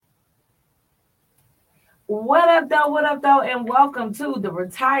What up, though? What up, though? And welcome to the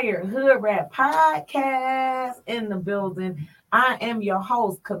Retired Hood Rat Podcast in the building. I am your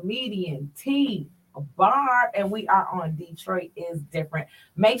host, comedian T Barb, and we are on Detroit is Different.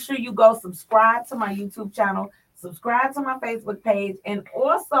 Make sure you go subscribe to my YouTube channel, subscribe to my Facebook page, and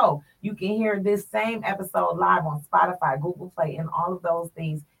also you can hear this same episode live on Spotify, Google Play, and all of those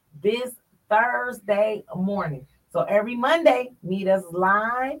things this Thursday morning. So every Monday, meet us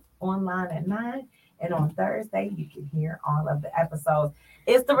live online at 9. And on Thursday, you can hear all of the episodes.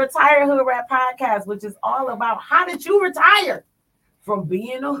 It's the Retired Hood Rat Podcast, which is all about how did you retire from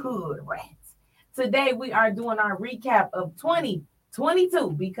being a hood rat. Today, we are doing our recap of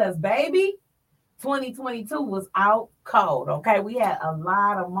 2022 because, baby, 2022 was out cold. Okay, we had a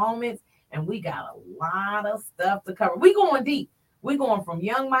lot of moments and we got a lot of stuff to cover. We going deep. We going from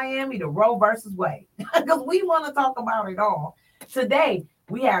Young Miami to Roe versus Wade because we want to talk about it all. Today,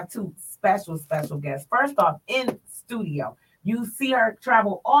 we have two special guests. First off, in studio, you see her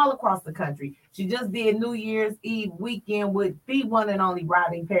travel all across the country. She just did New Year's Eve weekend with the one and only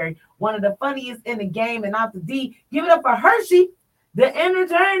Rodney Perry, one of the funniest in the game. And out the D, give it up for Hershey, the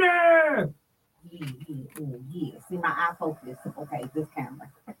entertainer. Yeah. See my eye focus. Okay, this camera.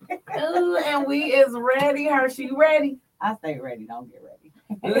 Ooh, and we is ready. Hershey, you ready? I stay ready. Don't get ready.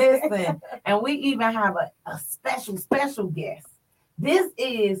 Listen, and we even have a special guest. This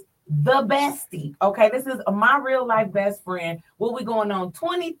is the bestie. Okay, this is my real life best friend. What we going on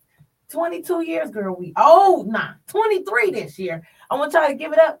 22 years, girl. We 23 this year. I want y'all to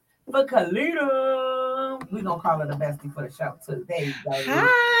give it up for Kalita. We gonna call her the bestie for the show too. There you go.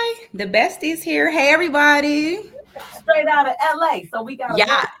 Hi, the bestie's here. Hey, everybody. Straight out of LA. So we got a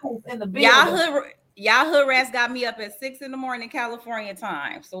Yeah, in the building. y'all hood rats got me up at 6 a.m. California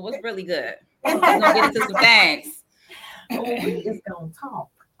time. So what's really good? We're gonna get into some things. We is gonna talk.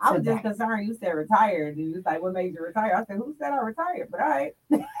 I was just concerned you said retired. You was like, what made you retire? I said, who said I retired? But all right.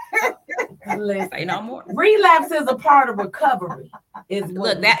 Listen, Say no more. Relapse is a part of recovery.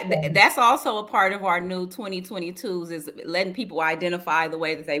 Look, that's also a part of our new 2022s is letting people identify the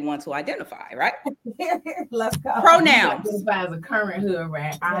way that they want to identify, right? Let's go. Pronouns. You identify as a current hood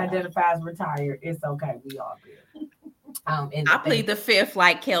rat. I identify as retired. It's okay. We all good. I plead the fifth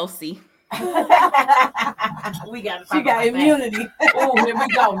like Kelsey. We got. She got immunity. Oh, here we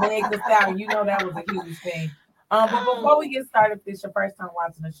go. Meg the Stallion. You know that was a huge thing. But before we get started, if this is your first time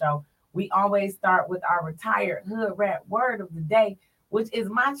watching the show, we always start with our retired hood rat word of the day, which is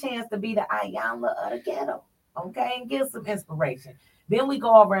my chance to be the Ayala of the ghetto. Okay, and give some inspiration. Then we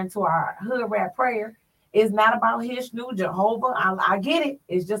go over into our hood rat prayer. It's not about Hishnu, Jehovah. I get it.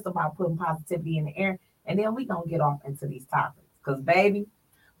 It's just about putting positivity in the air. And then we gonna get off into these topics. Because baby,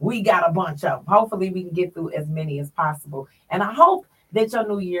 we got a bunch of them. Hopefully, we can get through as many as possible. And I hope that your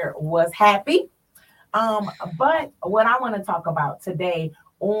new year was happy. But what I want to talk about today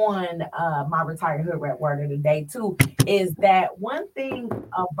on my retired hood rat word of the day too is that one thing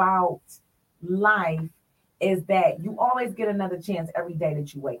about life is that you always get another chance every day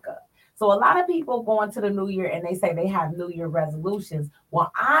that you wake up. So a lot of people go into the new year and they say they have new year resolutions.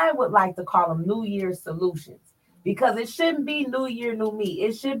 Well, I would like to call them new year solutions because it shouldn't be new year, new me.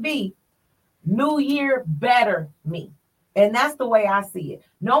 It should be new year, better me. And that's the way I see it.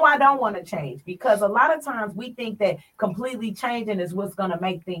 No, I don't want to change because a lot of times we think that completely changing is what's going to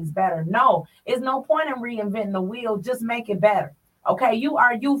make things better. No, it's no point in reinventing the wheel. Just make it better. Okay, you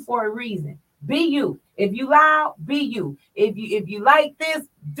are you for a reason. Be you. If you loud, be you. If you like this,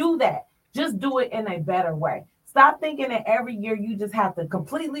 do that. Just do it in a better way. Stop thinking that every year you just have to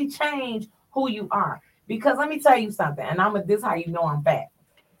completely change who you are. Because let me tell you something, and this is how you know I'm fat.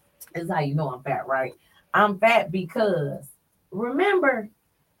 This is how you know I'm fat, right? I'm fat because remember,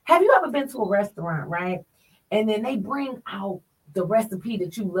 have you ever been to a restaurant, right? And then they bring out the recipe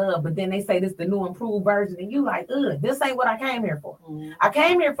that you love, but then they say this is the new improved version, and you like, ugh, this ain't what I came here for. I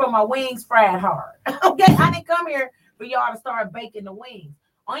came here for my wings fried hard. Okay, I didn't come here for y'all to start baking the wings.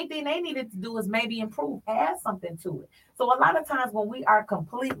 Only thing they needed to do is maybe improve, add something to it. So a lot of times when we are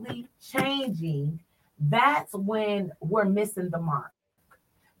completely changing, that's when we're missing the mark.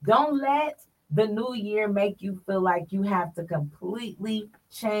 Don't let the new year make you feel like you have to completely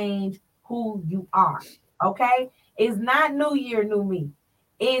change who you are. Okay? It's not new year, new me.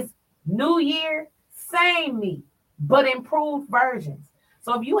 It's new year, same me, but improved versions.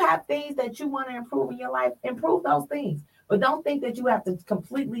 So if you have things that you want to improve in your life, improve those things. But don't think that you have to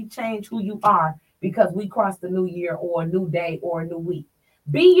completely change who you are because we crossed the new year or a new day or a new week.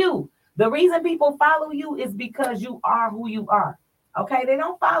 Be you. The reason people follow you is because you are who you are. Okay, they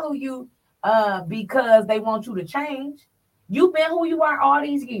don't follow you because they want you to change. You've been who you are all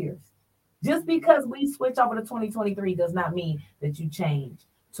these years. Just because we switch over to 2023 does not mean that you change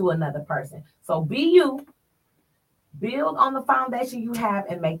to another person. So be you, build on the foundation you have,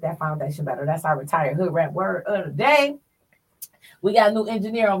 and make that foundation better. That's our retired hood rap word of the day. We got a new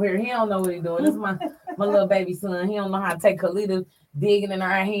engineer over here. He don't know what he's doing. This is my little baby son. He don't know how to take Kalita digging in her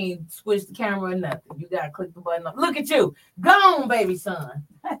hand. He ain't switch the camera or nothing. You got to click the button up. Look at you. Go on, baby son.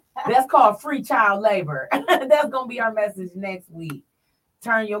 That's called free child labor. That's going to be our message next week.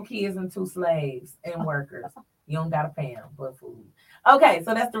 Turn your kids into slaves and workers. You don't got to pay them but food. Okay,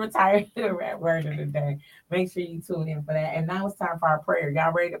 so that's the retired rap word of the day. Make sure you tune in for that. And now it's time for our prayer.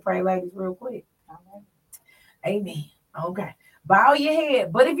 Y'all ready to pray, ladies, real quick? Amen. Okay. Bow your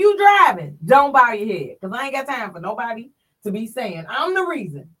head. But if you driving, don't bow your head. Because I ain't got time for nobody to be saying, I'm the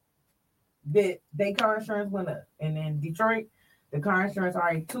reason that their car insurance went up. And in Detroit, the car insurance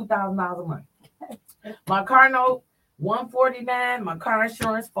already $2,000 a month. My car note, $149. My car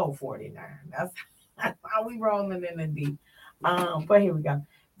insurance, $449. That's how we rolling in the deep. But here we go.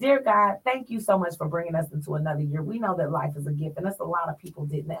 Dear God, thank you so much for bringing us into another year. We know that life is a gift, and that's a lot of people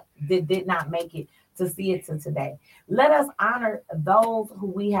did not make it to see it to today. Let us honor those who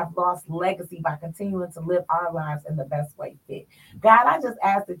we have lost legacy by continuing to live our lives in the best way fit. God, I just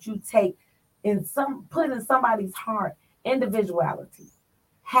ask that you put in somebody's heart individuality,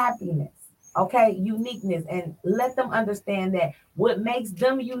 happiness, okay, uniqueness, and let them understand that what makes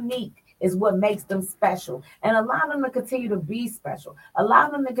them unique is what makes them special, and allow them to continue to be special. Allow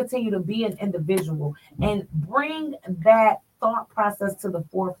them to continue to be an individual and bring that thought process to the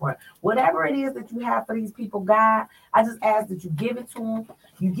forefront. Whatever it is that you have for these people, God, I just ask that you give it to them.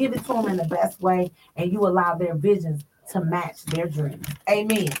 You give it to them in the best way, and you allow their visions to match their dreams.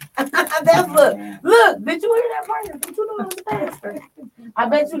 Amen. That's look. Did you hear that part? Did you know I was a pastor? I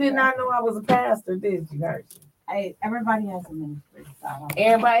bet you did not know I was a pastor, did you? Heard you? Hey, everybody has a ministry.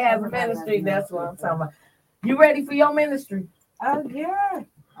 Everybody has a ministry. That's what I'm talking about. You ready for your ministry? Oh, yeah.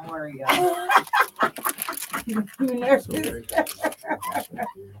 Don't worry, y'all.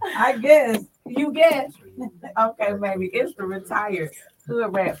 I guess. You guess. Okay, baby. It's the Retired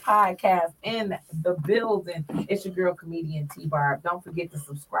Hood Rap Podcast in the building. It's your girl, comedian T-Barb. Don't forget to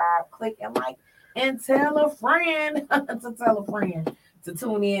subscribe, click, and like, and tell a friend to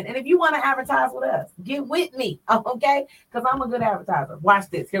tune in. And if you want to advertise with us, get with me, okay? Because I'm a good advertiser. Watch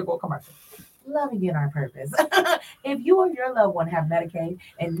this. Here go a commercial. Loving in our purpose. If you or your loved one have Medicaid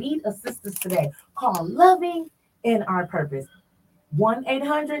and need assistance today, call Loving in Our Purpose.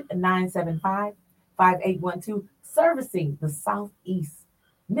 1-800-975-5812, servicing the Southeast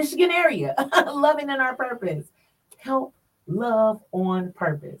Michigan area. Loving in Our Purpose. Help love on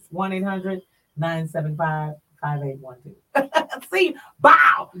purpose. 1-800-975-5812. See,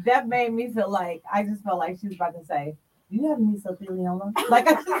 bow. That made me feel like, I just felt like she was about to say, you have mesothelioma? Like,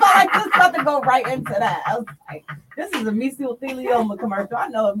 I just felt like this about to go right into that. I was like, this is a mesothelioma commercial. I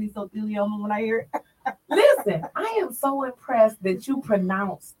know a mesothelioma when I hear it. Listen, I am so impressed that you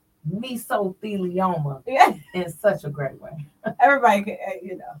pronounce mesothelioma in such a great way. Everybody can,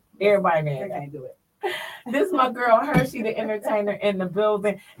 Everybody can do it. This is my girl Hershey, the entertainer, in the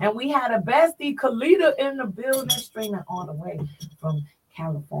building. And we had a bestie, Kalita, in the building, streaming all the way from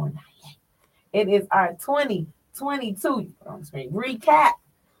California. It is our 2022 on screen recap.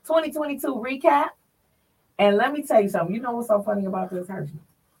 2022 recap. And let me tell you something. You know what's so funny about this, Hershey?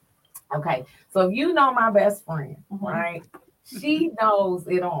 Okay, so if you know my best friend, right? She knows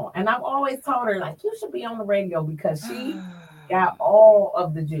it all. And I've always told her, like, you should be on the radio because she got all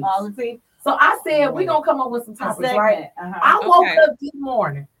of the juice. All the tea. So I said, we're going to come up with some topics, right? I woke up this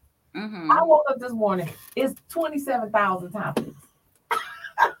morning. It's 27,000 topics.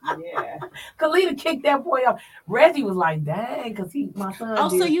 Yeah. Kalita kicked that boy off. Reggie was like, dang, because my son. Oh,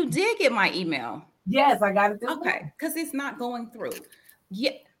 so you did get my email? Yes, I got it this morning. Because it's not going through.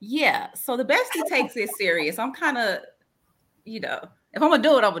 Yeah. So the bestie takes it serious. I'm kind of, if I'm gonna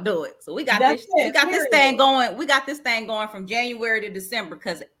do it, I'm gonna do it. So we got this thing going. We got this thing going from January to December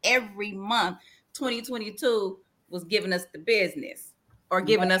because every month 2022 was giving us the business or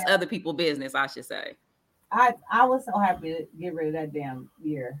giving us other people business, I should say. I was so happy to get rid of that damn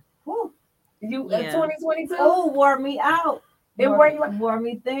year. Whew. 2022? Oh, wore me out. It wore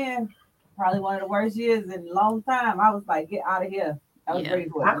me thin. Probably one of the worst years in a long time. I was like, get out of here. I was ready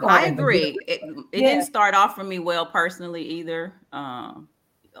for it. I agree. It didn't start off for me well personally either.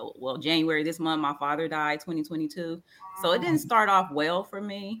 January this month, my father died 2022. So it didn't start off well for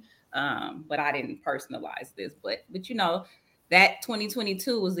me. But I didn't personalize this. But that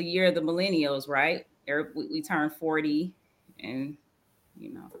 2022 was the year of the millennials, right? We turned 40 and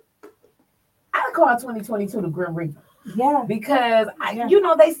I call 2022 the Grim Reaper. Yeah. Because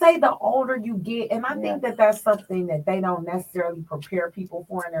they say the older you get, and I think that that's something that they don't necessarily prepare people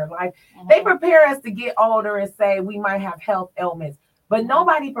for in their life. They prepare us to get older and say we might have health ailments, but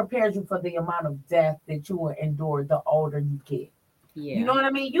nobody prepares you for the amount of death that you will endure the older you get. Yeah. You know what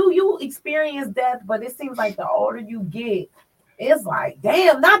I mean? You experience death, but it seems like the older you get, it's like,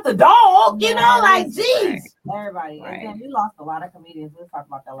 damn, not the dog, like, geez. Everybody. Right. And then we lost a lot of comedians. We talked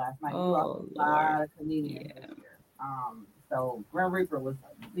about that last night. We lost a lot of comedians this year. So Grim Reaper was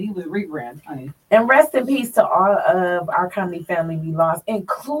rebrand, honey. And rest in peace to all of our comedy family we lost,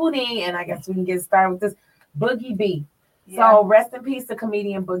 including, and I guess we can get started with this, Boogie B. Yeah. So rest in peace to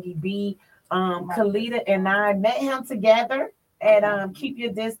comedian Boogie B. Kalita and I met him together at Keep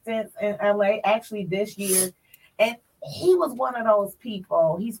Your Distance in LA, actually this year. And he was one of those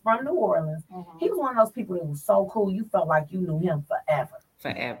people. He's from New Orleans. He was one of those people that was so cool. You felt like you knew him forever.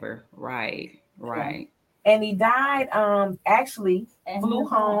 Forever. Right. Yeah. And he died, actually flew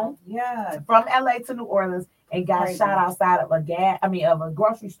home from LA to New Orleans and got shot outside of a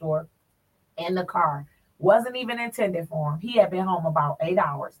grocery store in the car. Wasn't even intended for him. He had been home about 8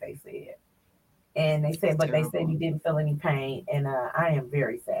 hours, they said. And they said, they said he didn't feel any pain. And I am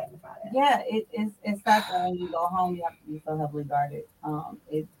very sad about it. Yeah, it's sad that when you go home, you have to be so heavily guarded.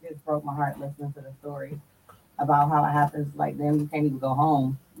 It just broke my heart listening to the story about how it happens. Like, then you can't even go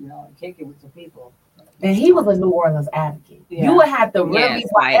home, and kick it with your people. And he was a New Orleans advocate. Yeah. You would have to really,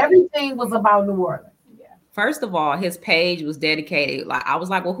 everything was about New Orleans. First of all, his page was dedicated. Like, I was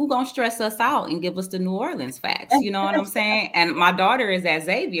like, well, who gonna stress us out and give us the New Orleans facts? You know what I'm saying? And my daughter is at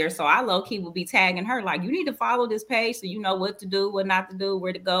Xavier, so I low-key will be tagging her, like, you need to follow this page so you know what to do, what not to do,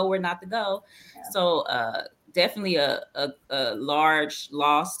 where to go, where not to go. Yeah. So definitely a large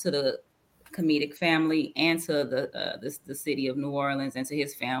loss to the comedic family and to the city of New Orleans and to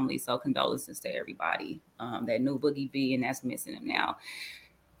his family. So condolences to everybody that knew Boogie B and that's missing him now.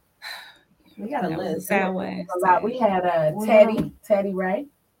 We got a list. We had Teddy Ray.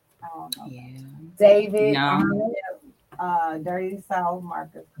 David. Dirty South,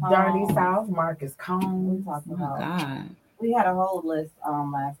 Marcus Combs. We had a whole list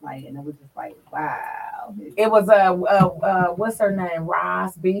last night, and it was just like, wow. It was what's her name?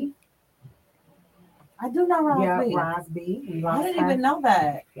 Roz B. I do know Roz B. Roz B. I didn't even know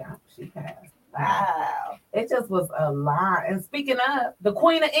that. Yeah, she passed. Wow. It just was a lot. And speaking of, the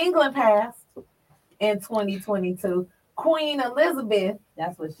Queen of England passed in 2022. Queen Elizabeth.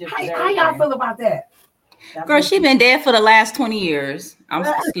 That's what she. How y'all feel about that? Girl, she been dead for the last 20 years.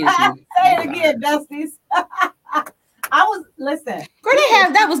 Excuse me. Say it again, Dusties. Listen. Girl,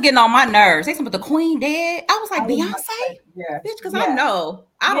 that was getting on my nerves. They said, but the Queen dead. I was like, Beyonce? Yeah. Bitch, because I don't know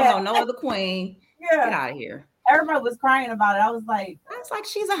no other Queen. Yeah. Get out of here. Everybody was crying about it. I was like,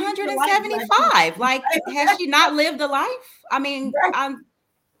 she's 175. Like, has she not lived a life? I mean, I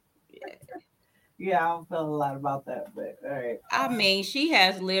don't feel a lot about that, but all right. I mean, she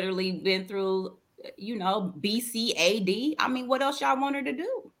has literally been through, BC AD. I mean, what else y'all want her to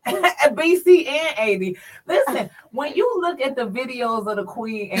do? BC and AD. Listen, when you look at the videos of the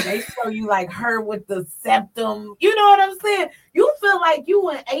Queen and they show you like her with the septum, you know what I'm saying? You feel like you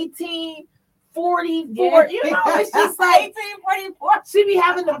in 1844, it's just like 1844. She be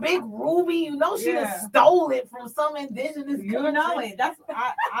having the big ruby, she just stole it from some indigenous country. That's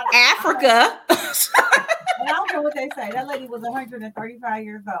Africa. And I don't care what they say. That lady was 135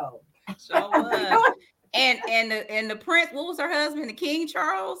 years old. Sure was. And the prince, what was her husband, the King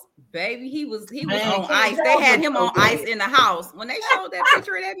Charles? Baby, he was on ice. They had him on ice in the house. When they showed that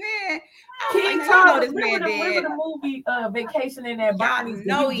picture of that man, King Charles, remember the movie Vacation in that Body?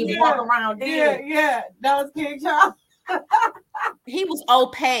 No, he didn't walk around there. Yeah, that was King Charles. He was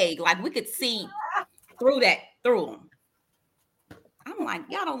opaque, like we could see through him. I'm like,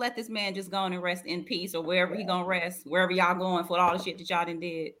 y'all don't let this man just go and rest in peace or wherever he gonna rest, wherever y'all going for all the shit that y'all done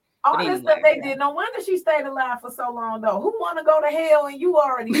did. All this stuff they did. No wonder she stayed alive for so long, though. Who want to go to hell and you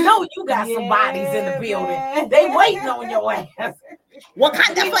already know you got some bodies in the building? Man. They waiting on your ass.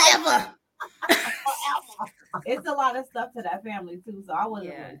 Wakanda forever. It's a lot of stuff to that family too, so I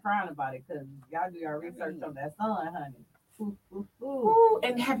wasn't really crying about it because y'all do your research on that son, honey. Ooh,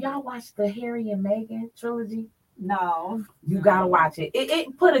 and have y'all watched the Harry and Meghan trilogy? No. You gotta watch it.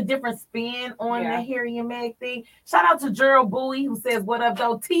 It put a different spin on the Harry and Meg thing. Shout out to Gerald Bowie who says, what up,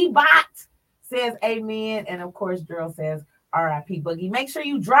 though? T-Bot says amen. And of course, Gerald says R.I.P. Boogie. Make sure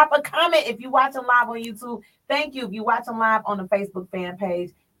you drop a comment if you're watching live on YouTube. Thank you. If you're watching live on the Facebook fan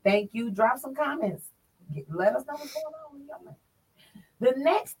page, thank you. Drop some comments. Let us know what's going on. The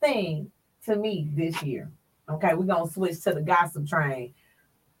next thing to me this year, okay, we're going to switch to the gossip train.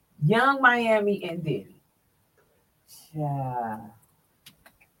 Young Miami and Diddy. Yeah.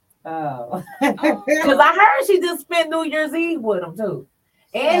 Oh. Because I heard she just spent New Year's Eve with him too.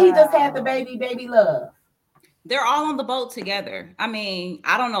 And he just had the baby love. They're all on the boat together. I mean,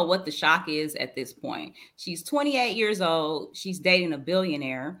 I don't know what the shock is at this point. She's 28 years old. She's dating a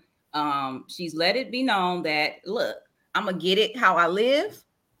billionaire. She's let it be known that, look, I'm going to get it how I live.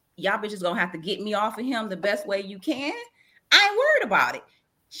 Y'all bitches going to have to get me off of him the best way you can. I ain't worried about it.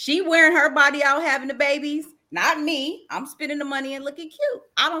 She wearing her body out having the babies. Not me. I'm spending the money and looking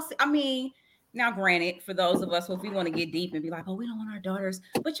cute. Now, granted, for those of us, if we want to get deep and be like, oh, we don't want our daughters,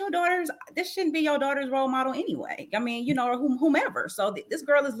 but your daughters, this shouldn't be your daughter's role model anyway. I mean, or whomever. So this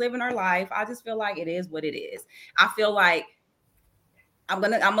girl is living her life. I just feel like it is what it is. I feel like I'm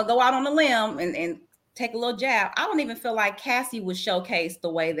gonna go out on a limb and take a little jab. I don't even feel like Cassie was showcased the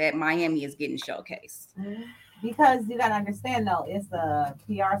way that Miami is getting showcased. Because you gotta understand though, it's a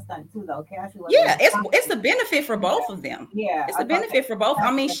PR stunt too though. Cassie was it's a benefit for both of them. Yeah, it's a benefit for both.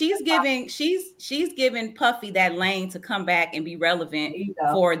 I mean, she's giving Puffy that lane to come back and be relevant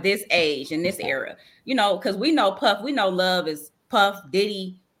for this age and this era. Because we know Puff, we know Love is Puff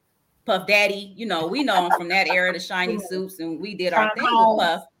Diddy, Puff Daddy. We know him from that era, the shiny suits, and we did our thing with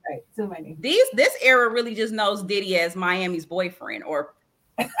Puff. Right, too many. This era really just knows Diddy as Miami's boyfriend or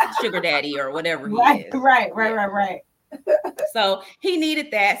sugar daddy or whatever he is. Right. So he needed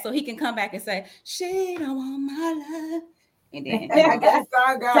that so he can come back and say, she don't want my love. And then take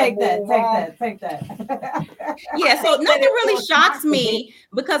that. Yeah, so nothing really shocks me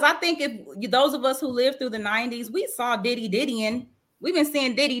because I think if those of us who lived through the 90s, we saw Diddy Diddying. We've been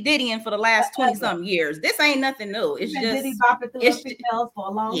seeing Diddy Diddying for the last 20-something years. This ain't nothing new. It's just Diddy bopping through the females for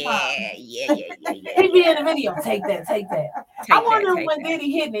a long time. Yeah. He be in the video. Take that. I wonder when Diddy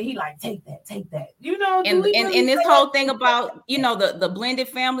hitting it, he like, take that. And this whole thing about, the blended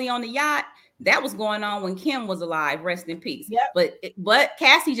family on the yacht, that was going on when Kim was alive. Rest in peace. Yep. But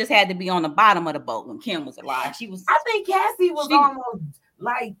Cassie just had to be on the bottom of the boat when Kim was alive. I think Cassie was almost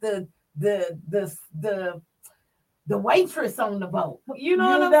like the waitress on the boat. You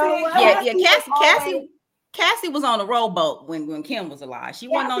know what I'm saying? Yeah. Cassie was on the rowboat when Kim was alive. She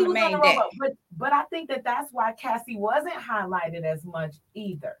wasn't on the main deck. But I think that's why Cassie wasn't highlighted as much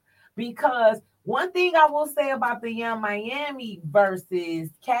either. Because one thing I will say about the Young Miami versus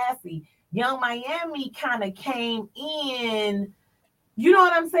Cassie, Young Miami kind of came in, you know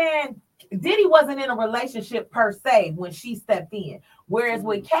what I'm saying? Diddy wasn't in a relationship per se when she stepped in. Whereas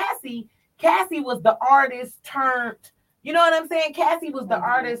with Cassie was the artist turned, you know what I'm saying? Cassie was the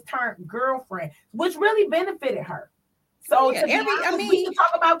artist turned girlfriend, which really benefited her. So we can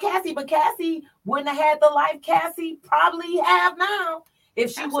talk about Cassie, but Cassie wouldn't have had the life Cassie probably have now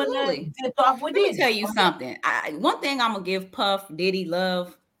if she wouldn't have dipped off with Diddy. Let me tell you something. One thing I'm going to give Puff, Diddy,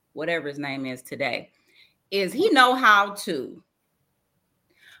 Love, whatever his name is today, is he know how to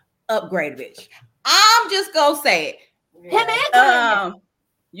upgrade a bitch. I'm just going to say it.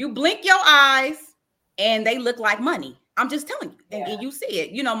 You blink your eyes and they look like money. I'm just telling you. And you see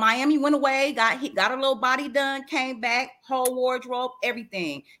it. Miami went away, got a little body done, came back, whole wardrobe,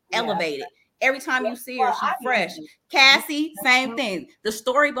 everything elevated. Every time you see her, she's fresh. Cassie, same thing. The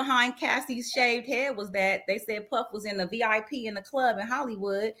story behind Cassie's shaved head was that they said Puff was in the VIP in the club in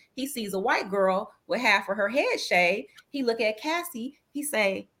Hollywood. He sees a white girl with half of her head shaved. He look at Cassie. He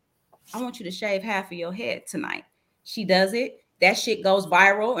say, I want you to shave half of your head tonight. She does it. That shit goes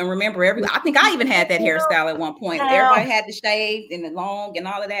viral. And remember, I think I even had that hairstyle at one point. Everybody had the shaved and the long and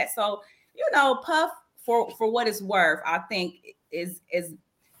all of that. So, Puff, for what it's worth, I think is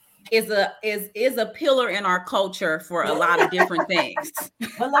a pillar in our culture for a lot of different things.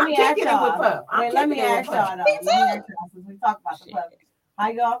 But let me ask y'all. Let me ask y'all since we talk about the Puff. How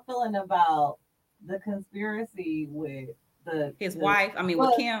y'all feeling about the conspiracy with his wife? I mean,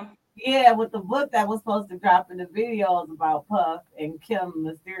 with Kim. Yeah, with the book that was supposed to drop in the videos about Puff and Kim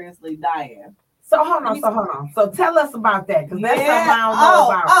mysteriously dying. So hold on. So tell us about that, because that's something I don't know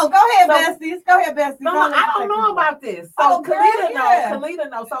about. Oh, go ahead, besties. No, I don't know about this. So Kalita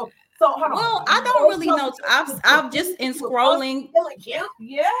knows. So hold on. Well, I don't really know. I've just in scrolling.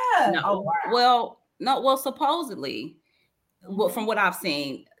 Yeah. No. Well, supposedly, from what I've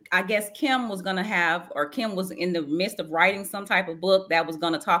seen, I guess Kim was in the midst of writing some type of book that was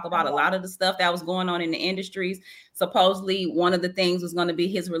going to talk about a lot of the stuff that was going on in the industries. Supposedly, one of the things was going to be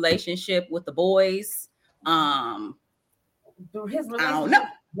his relationship with the boys. His relationship with the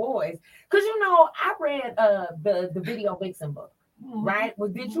boys. Because, I read the Video Vixen book, right? Well,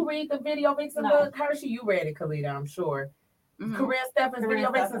 did you read the Video Vixen book? Hershey, you read it, Kalita, I'm sure. Corinne Steffens,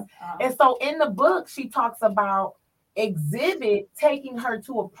 Video Vixen. And so in the book, she talks about exhibit taking her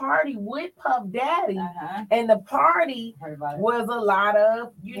to a party with Puff Daddy, and the party was a lot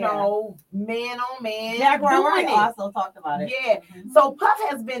of, you know, man on man. Jaguar Wright also talked about it. Yeah. So Puff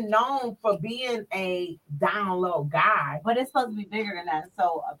has been known for being a down low guy, but it's supposed to be bigger than that.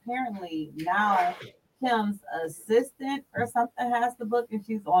 So apparently now Kim's assistant or something has the book, and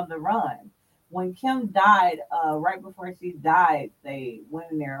she's on the run. When Kim died, right before she died, they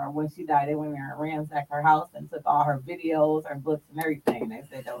went in there, or when she died, they went in there and ransacked her house and took all her videos, her books, and everything. They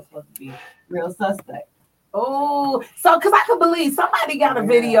said that was supposed to be real suspect. Oh, so because I could believe somebody got a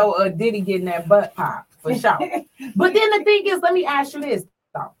video of Diddy getting that butt pop for sure. But then the thing is, let me ask you this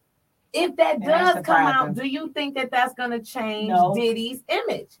though: if that does come out, do you think that that's going to change Diddy's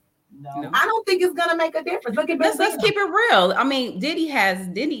image? No, I don't think it's gonna make a difference. Look at let's keep it real. I mean, Diddy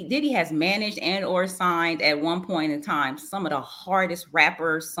has managed and or signed at one point in time some of the hardest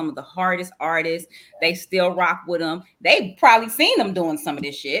rappers, some of the hardest artists. They still rock with him. They've probably seen him doing some of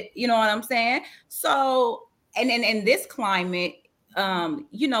this shit. You know what I'm saying? So, and in this climate,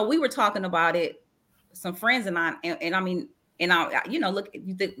 you know, we were talking about it. Some friends and I, and I mean, and I, you know, look,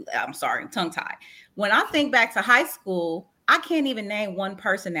 I'm sorry, tongue tied. When I think back to high school, I can't even name one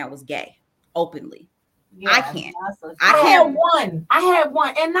person that was gay openly. Yeah, I can't. I had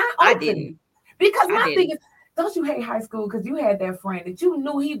one, and not open. I didn't. Because my thing is, don't you hate high school? Because you had that friend that you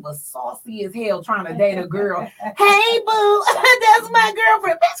knew he was saucy as hell trying to date a girl. Hey, boo, that's my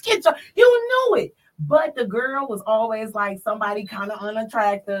girlfriend. Let's get you. You knew it. But the girl was always like somebody kind of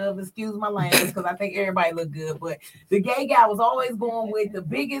unattractive. Excuse my language, because I think everybody looked good. But the gay guy was always going with the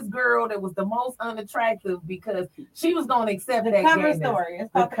biggest girl that was the most unattractive because she was going to accept that cover story.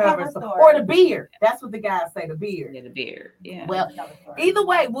 It's the cover story. Or the beard. That's what the guys say, the beard. Yeah, the beard. Yeah. Well, either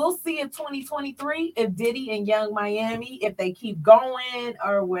way, we'll see in 2023 if Diddy and Young Miami, if they keep going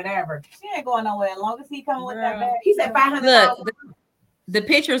or whatever. She ain't going nowhere as long as he coming with that bag. He said $500,000. The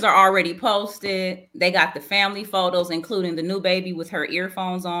pictures are already posted. They got the family photos, including the new baby with her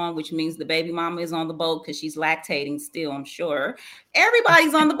earphones on, which means the baby mama is on the boat because she's lactating still, I'm sure.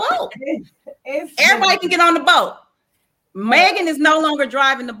 Everybody's on the boat. Everybody can get on the boat. Megan is no longer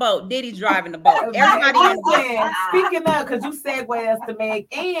driving the boat. Diddy's driving the boat. Everybody is. Speaking of, because you segue us to Meg,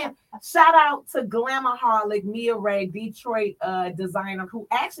 and shout out to Glamourholic Mia Ray, Detroit designer, who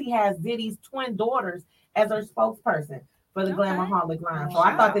actually has Diddy's twin daughters as her spokesperson for the Glamourholic line. So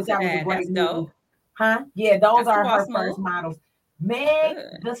I thought that was a great move. Huh? Yeah, those are her first models. Meg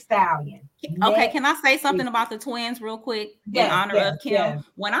the Stallion. Okay, can I say something about the twins real quick in honor of Kim? Yes.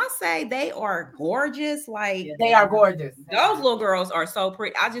 When I say they are gorgeous, like they are gorgeous. Those little girls are so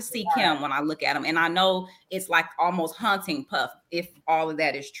pretty. I just see Kim when I look at them, and I know it's like almost hunting Puff if all of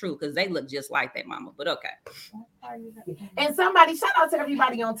that is true because they look just like their mama. But okay. And somebody shout out to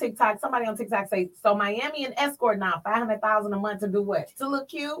everybody on TikTok. Somebody on TikTok say so. Miami and escort now $500,000 a month to do what? To look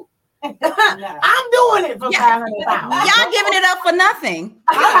cute. I'm doing it for $500,000. Y'all giving it up for nothing.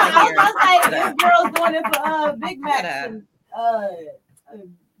 I was gonna say this girl's doing it for Big Mac and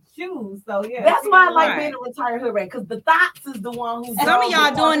shoes. So yeah, that's why I like being a retired hood rat because the Thoughts is the one who's. Some of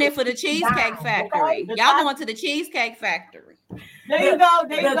y'all doing it for the Cheesecake Factory. Y'all going to the Cheesecake Factory. There you go.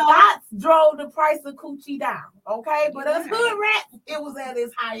 There you go. Thoughts drove the price of coochie down. Okay, but us hood rats, it was at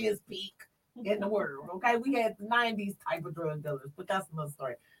its highest peak in the world. Okay, we had the 90s type of drug dealers, but that's another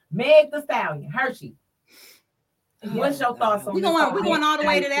story. Meg the Stallion, Hershey. What's your thoughts on we going all the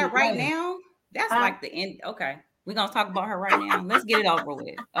way to that right now? That's like the end. Okay. We're gonna talk about her right now. Let's get it over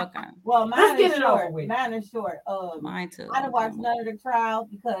with. Okay. Well, mine is short. Mine is short. Mine too. I didn't watch none of the trial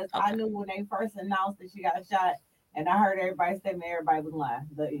because I knew when they first announced that she got shot, and I heard everybody say everybody was lying.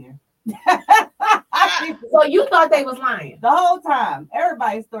 The end. So you thought they was lying the whole time?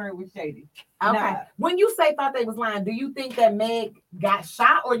 Everybody's story was shady. Okay. Now, when you say thought they was lying, do you think that Meg got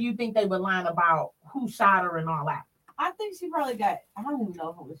shot, or do you think they were lying about who shot her and all that? I think she probably got. I don't even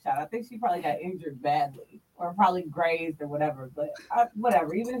know who was shot. I think she probably got injured badly, or probably grazed or whatever. But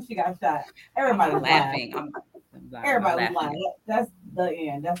whatever. Even if she got shot, everybody was laughing. Everybody was lying. That's the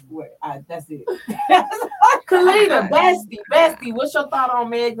end. That's where. That's it. Kalita, bestie, what's your thought on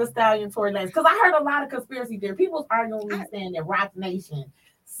Meg the Stallion, Tory Lanez? Because I heard a lot of conspiracy theory. People's arguing saying that Roc Nation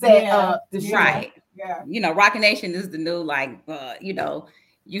set up the show. Right. Yeah. You know, Roc Nation is the new you know,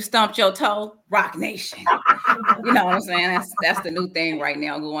 you stumped your toe, Roc Nation. You know what I'm saying? That's the new thing right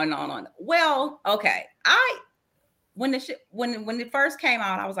now going on. Well, okay. When it first came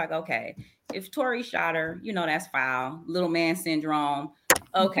out, I was like, okay, if Tory shot her, you know, that's foul. Little man syndrome.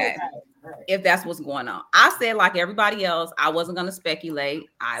 Okay. Right. If that's what's going on. I said, like everybody else, I wasn't going to speculate.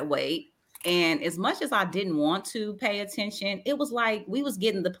 I wait. And as much as I didn't want to pay attention, it was like we was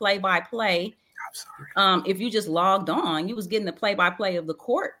getting the play-by-play If you just logged on, you was getting the play-by-play of the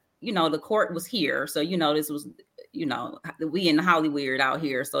court. The court was here. So, this was, we in Hollywood out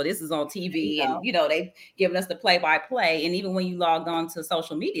here. So this is on TV and, they giving us the play-by-play. And even when you logged on to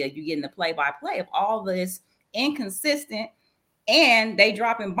social media, you getting the play-by-play of all this inconsistent, and they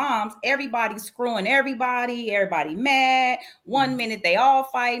dropping bombs. Everybody screwing everybody mad. 1 minute they all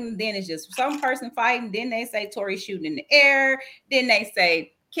fighting. Then it's just some person fighting. Then they say Tory shooting in the air. Then they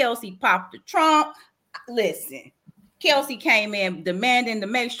say Kelsey popped the trunk. Listen, Kelsey came in demanding to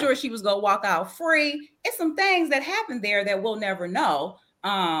make sure she was going to walk out free. It's some things that happened there that we'll never know.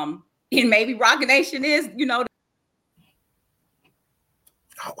 And maybe Roc Nation is,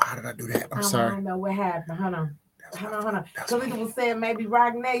 How did I do that? I'm sorry. I don't know what happened. Hold on. Khalida was saying maybe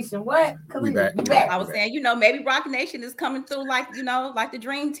Roc Nation. What? Khalida, you back. I was saying, maybe Roc Nation is coming through like the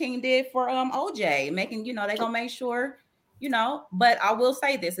Dream Team did for OJ, making, they gonna make sure, but I will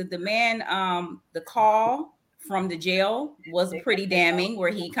say this, if the man, the call from the jail was pretty damning,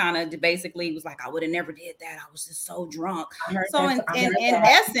 where he kind of basically was like, I would have never did that. I was just so drunk. So in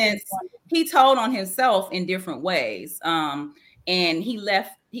essence, he told on himself in different ways. And he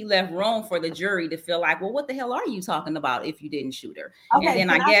left room for the jury to feel like, well, what the hell are you talking about if you didn't shoot her? Okay, and then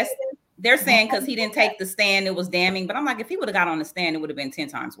I guess they're saying because he didn't take the stand, it was damning. But I'm like, if he would have got on the stand, it would have been 10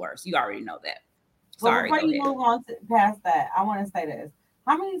 times worse. You already know that. Sorry. Before you move on past that, I want to say this.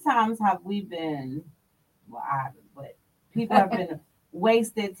 How many times have we been, well, I haven't, but people have been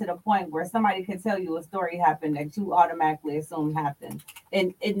wasted to the point where somebody could tell you a story happened that you automatically assume happened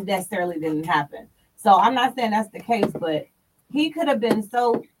and it necessarily didn't happen. So I'm not saying that's the case, but he could have been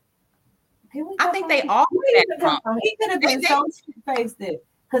so. I think they all. He could have been so faced it,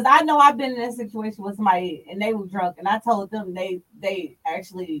 because I know I've been in a situation with somebody and they were drunk, and I told them they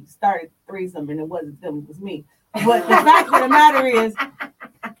actually started threesome and it wasn't them, it was me. But the fact of the matter is,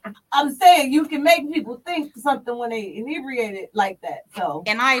 I'm saying you can make people think something when they inebriated like that. So,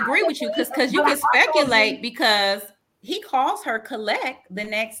 and I agree with you because you can speculate because he calls her collect the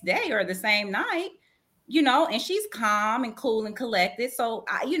next day or the same night. And she's calm and cool and collected. So,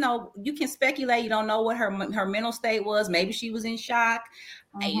 you can speculate. You don't know what her mental state was. Maybe she was in shock.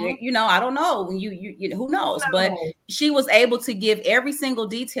 Mm-hmm. I don't know. You who knows? But she was able to give every single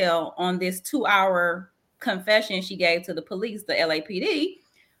detail on this 2-hour confession she gave to the police, the LAPD.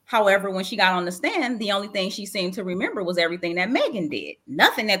 However, when she got on the stand, the only thing she seemed to remember was everything that Megan did,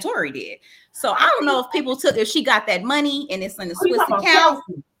 nothing that Tory did. So I don't know if she got that money and it's in the Swiss account.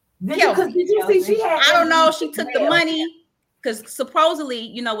 Did you see she had? I don't know if she took the money because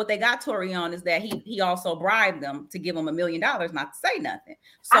supposedly, what they got Tory on is that he also bribed them to give him $1 million not to say nothing.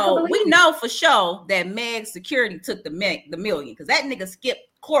 So we know for sure that Meg's security took the million because that nigga skipped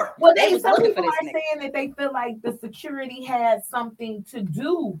court. Well, some people are saying that they feel like the security had something to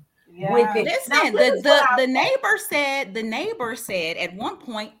do with it. Listen, the neighbor said at one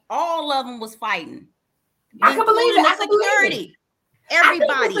point all of them was fighting. I can believe it. Security.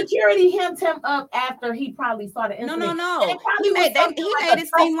 Everybody. The security hemmed him up after he probably saw the incident. No. He made it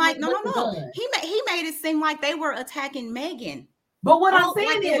seem like He made it seem like they were attacking Megan. But what I'm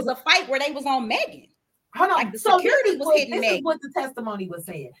saying is, it was a fight where they was on Megan. Hold on. Like the security was hitting Megan. This is what the testimony was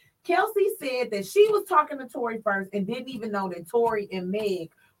saying. Kelsey said that she was talking to Tory first and didn't even know that Tory and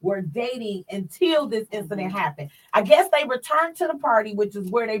Meg were dating until this incident happened. I guess they returned to the party, which is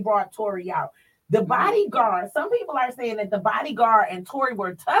where they brought Tory out. The bodyguard, some people are saying that the bodyguard and Tory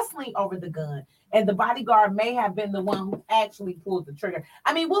were tussling over the gun, and the bodyguard may have been the one who actually pulled the trigger.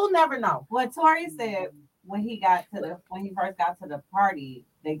 I mean, we'll never know. What Tory said when he first got to the party,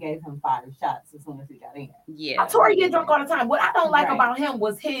 they gave him 5 shots as soon as he got in. Yeah, Tory get drunk all the time. What I don't like about him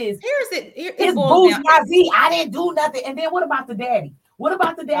was his bourgeoisie. I didn't do nothing. And then what about the daddy? What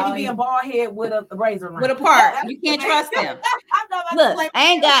about the daddy being bald head with a razor line? With a part. You can't trust him. Look,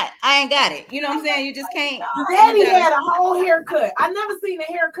 I ain't got it. You know what I'm saying? You just can't. Daddy had a whole haircut. I never seen a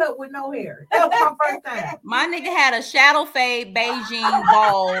haircut with no hair. That was my first time. My nigga had a shadow fade Beijing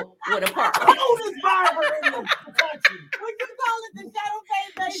bald with a part. Oldest barber in the country. What you call it? The shadow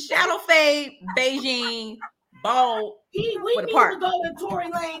fade Beijing? Shadow fade Beijing bald. We need to go to Tory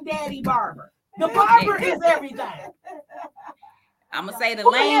Lane Daddy Barber. The barber is everything. I'm gonna say the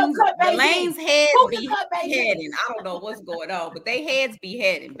lanes heads be heading. I don't know what's going on, but they heads be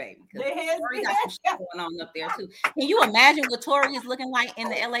heading, baby. Their heads Tory got some shit going on up there too. Can you imagine what Tory is looking like in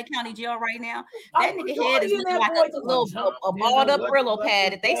the LA County jail right now? That nigga head is looking like a little balled up Brillo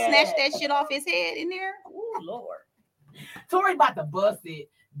pad. If they snatch that shit off his head in there, oh Lord. Tory about to bust it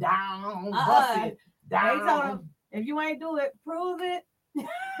down, bust it down. They told him, if you ain't do it, prove it.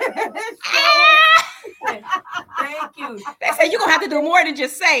 Thank you. They say you're gonna have to do more than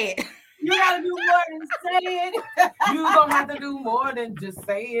just say it. You gotta do more than say it. You gonna have to do more than just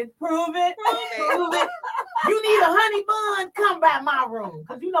say it. Prove it. Prove it. You need a honey bun? Come by my room,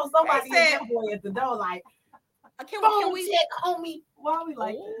 cause you know somebody is that boy at the door like, can we check on me? Why we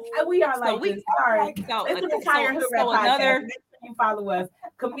like this? We are like this. Sorry. So, it's the Retired Hood Rat Podcast. another. Make sure you follow us,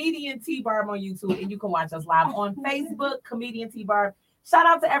 Comedian T-Barb on YouTube, and you can watch us live on Facebook, Comedian T-Barb. Shout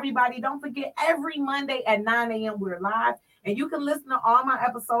out to everybody. Don't forget, every Monday at 9 a.m. we're live, and you can listen to all my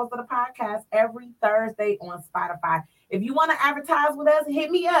episodes of the podcast every Thursday on Spotify. If you want to advertise with us, hit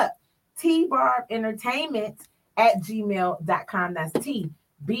me up, tbarbentertainment@gmail.com. That's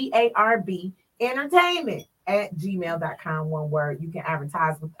TBARB entertainment @gmail.com. One word. You can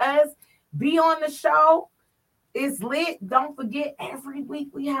advertise with us. Be on the show. It's lit. Don't forget, every week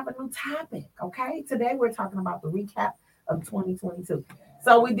we have a new topic. Okay. Today we're talking about the recap of 2022.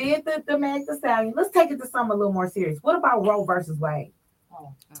 So we did the Meg Thee Stallion. Let's take it to something a little more serious. What about Roe versus Wade?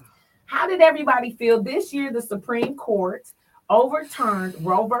 How did everybody feel this year? The Supreme Court overturned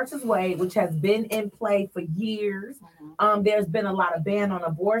Roe versus Wade, which has been in play for years. There's been a lot of ban on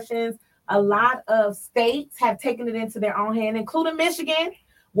abortions. A lot of states have taken it into their own hand, including Michigan,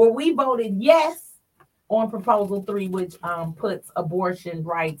 where we voted yes on Proposal 3, which puts abortion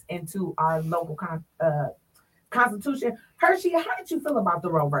rights into our local constitution. Hershey, how did you feel about the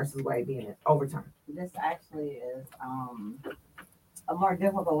Roe versus Wade being overturned? This actually is a more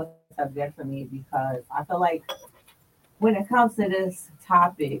difficult subject for me because I feel like when it comes to this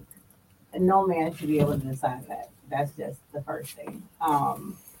topic, no man should be able to decide that. That's just the first thing.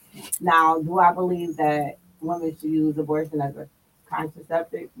 Now, do I believe that women should use abortion as a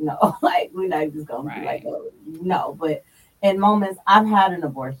contraceptive? No, like we're not just gonna be like, oh, no. But in moments, I've had an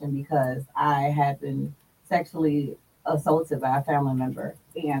abortion because I had been sexually assaulted by a family member,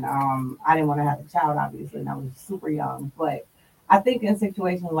 and I didn't want to have a child, obviously, and I was super young. But I think in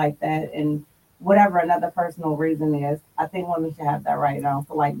situations like that, and whatever another personal reason is, I think women should have that right. I don't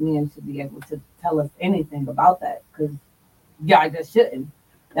feel like men should be able to tell us anything about that because y'all just shouldn't.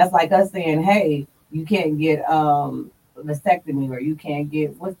 That's like us saying, hey, you can't get vasectomy, or you can't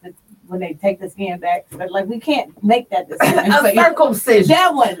get when they take the skin back. But like we can't make that decision. A circumcision.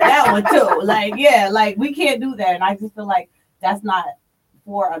 That one too. Like, yeah, like we can't do that. And I just feel like that's not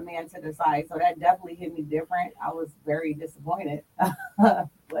for a man to decide. So that definitely hit me different. I was very disappointed. But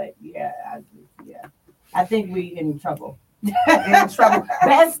I think we in trouble. In trouble.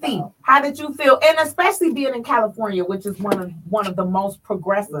 Bestie, how did you feel? And especially being in California, which is one of the most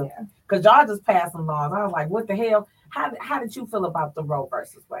progressive, because y'all just passed some laws. I was like, what the hell? How did you feel about the Roe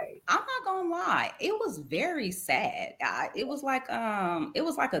versus Wade? I'm not gonna lie, it was very sad. It was like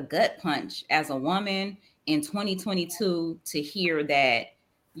a gut punch as a woman in 2022 to hear that,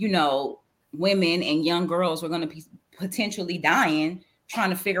 you know, women and young girls were going to be potentially dying trying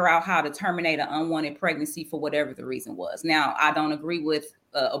to figure out how to terminate an unwanted pregnancy for whatever the reason was. Now, I don't agree with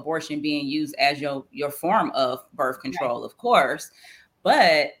abortion being used as your form of birth control, of course,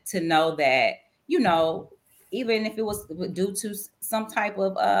 but to know that, you know, even if it was due to some type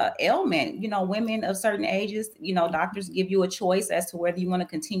of ailment, you know, women of certain ages, you know, doctors give you a choice as to whether you want to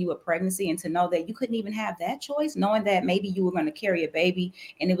continue a pregnancy, and to know that you couldn't even have that choice, knowing that maybe you were going to carry a baby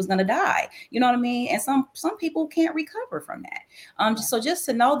and it was going to die. You know what I mean? And some people can't recover from that. So just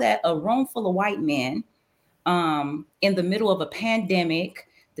to know that a room full of white men in the middle of a pandemic,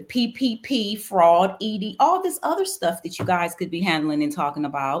 the PPP, fraud, ED, all this other stuff that you guys could be handling and talking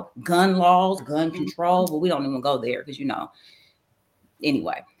about, gun laws, gun control. Well, we don't even go there because, you know,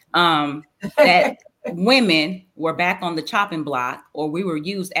 anyway, that women were back on the chopping block, or we were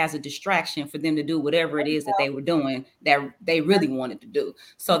used as a distraction for them to do whatever it is that they were doing that they really wanted to do.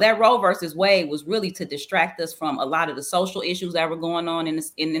 So that Roe versus Wade was really to distract us from a lot of the social issues that were going on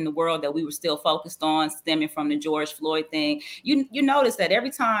in the world that we were still focused on, stemming from the George Floyd thing. You notice that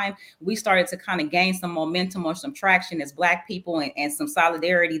every time we started to kind of gain some momentum or some traction as Black people and some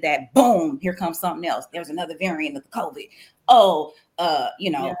solidarity, that boom, here comes something else. There's another variant of the COVID. Oh,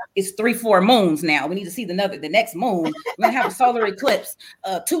 it's 3-4 moons now. We need to see the next moon. We're gonna have a solar eclipse.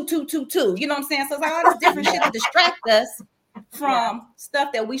 2-2-2-2. You know what I'm saying? So it's like all this different shit to distract us from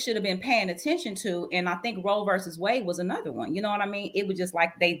stuff that we should have been paying attention to. And I think Roe versus Wade was another one. You know what I mean? It was just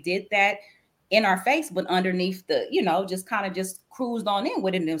like they did that in our face, but underneath the, you know, just kind of just cruised on in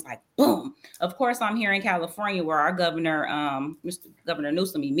with it. And it was like, boom. Of course, I'm here in California where our governor, Mr. Governor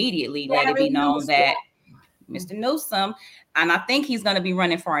Newsom, immediately let it be known that Mr. Newsom, and I think he's going to be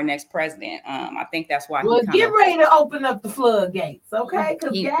running for our next president. I think that's why. Well, get ready to open up the floodgates, okay?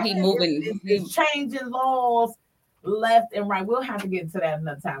 Because he moving, he's changing laws left and right. We'll have to get into that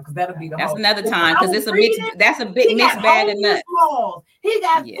another time because that'll be the That's whole. another time because it's a mix. That's a big mixed bag of nuts. Laws. He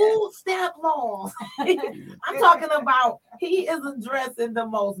got food stamp laws. I'm talking about he is addressing the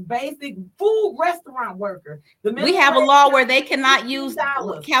most basic food restaurant worker. We have a law where they cannot use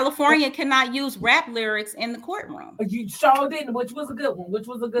California cannot use rap lyrics in the courtroom. You sure didn't, which was a good one. Which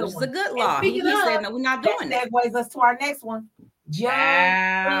was a good one. It's a good law. He said, no, we're not doing that. That segues us to our next one. Young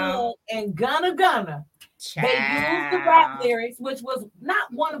Thug and Gunna. They used the rap lyrics, which was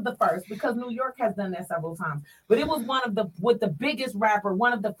not one of the first, because New York has done that several times, but it was one of the biggest rapper,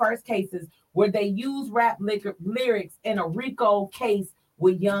 one of the first cases where they used rap lyrics in a RICO case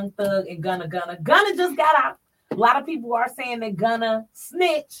with Young Thug and Gunna. Gunna just got out. A lot of people are saying that Gunna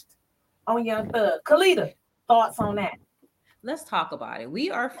snitched on Young Thug. Khalida, thoughts on that? Let's talk about it.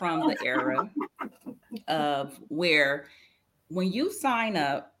 We are from the era of where when you sign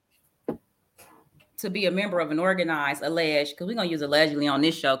up to be a member of an organized alleged, because we're gonna use allegedly on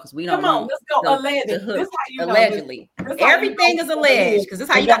this show because we don't. Come on, let's go alleged. This how you allegedly. Know everything is alleged because this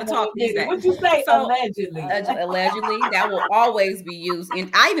is how you got to talk these days. What you say? So, allegedly. Allegedly, that will always be used.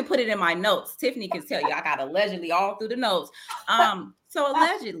 And I even put it in my notes. Tiffany can tell you I got allegedly all through the notes. So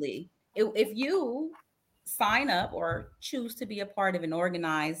allegedly, if you sign up or choose to be a part of an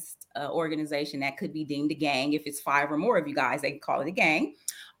organized organization that could be deemed a gang, if it's 5 or more of you guys, they can call it a gang.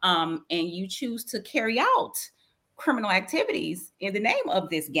 And you choose to carry out criminal activities in the name of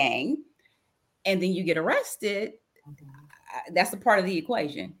this gang, and then you get arrested, that's a part of the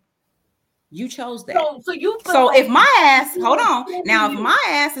equation. You chose that. So if my ass, hold on. Now, if my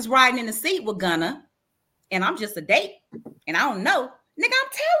ass is riding in the seat with Gunna, and I'm just a date, and I don't know, nigga,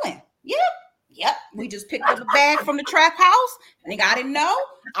 I'm telling. Yep. We just picked up a bag from the trap house. Nigga, I didn't know.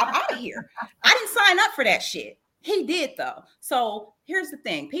 I'm out of here. I didn't sign up for that shit. He did though. So here's the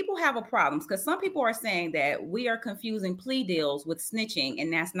thing. People have a problem because some people are saying that we are confusing plea deals with snitching,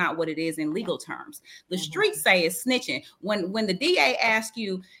 and that's not what it is in legal terms. The streets say it's snitching. When the DA asks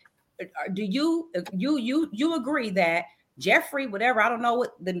you, do you agree that Jeffrey, whatever, I don't know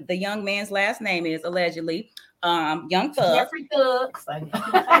what the young man's last name is, allegedly, Young Thug. Jeffrey Thug.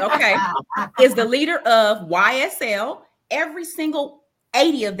 Okay. Is the leader of YSL. Every single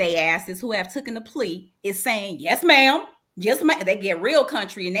 80 of they asses who have taken the plea is saying, yes, ma'am. Yes, ma'am. They get real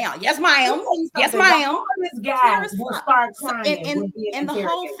country now. Yes, ma'am. Yes, ma'am. This guy will start crying. And the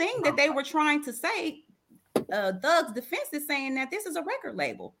whole thing that they were trying to say, Thug's defense is saying that this is a record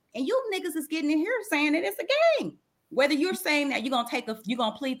label. And you niggas is getting in here saying that it's a gang. Whether you're saying that you're gonna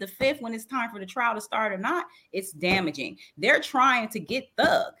plead the 5th when it's time for the trial to start or not, it's damaging. They're trying to get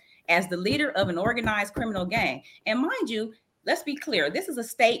Thug as the leader of an organized criminal gang. And mind you, let's be clear, this is a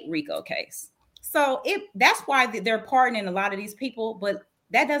state RICO case. So that's why they're pardoning a lot of these people, but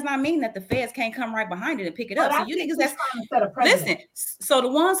that does not mean that the feds can't come right behind it and pick it up. So you niggas listen, so the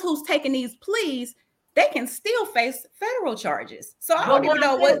ones who's taking these pleas, they can still face federal charges. So I don't even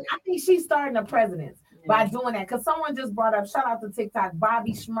know what. I think she's starting a precedent by doing that. Because someone just brought up, shout out to TikTok,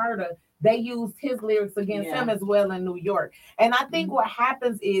 Bobby Shmurda. They used his lyrics against him as well in New York. And I think what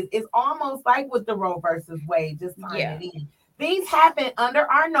happens is it's almost like with the Roe versus Wade, just tying it in. Things happen under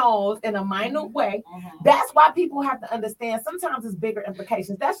our nose in a minute way. That's why people have to understand sometimes it's bigger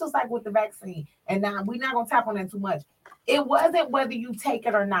implications. That's just like with the vaccine. And now we're not going to tap on that too much. It wasn't whether you take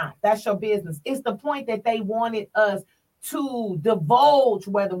it or not. That's your business. It's the point that they wanted us to divulge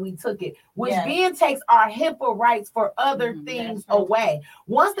whether we took it, which then takes our HIPAA rights for other things away.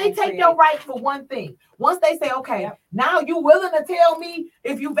 Once they take your right for one thing, once they say, okay, now you willing to tell me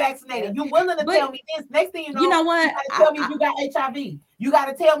if you vaccinated, you willing to tell me this. Next thing you know what? You got to tell me if you got HIV. You got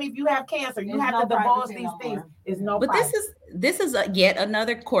to tell me if you have cancer. You have to divulge these things. It's no. But this is yet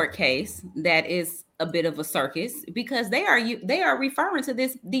another court case that is a bit of a circus because they are referring to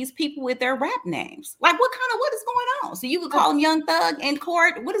these people with their rap names. Like what is going on? So you would call them Young Thug in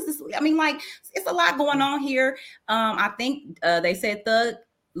court. What is this? I mean, like it's a lot going on here. I think they said Thug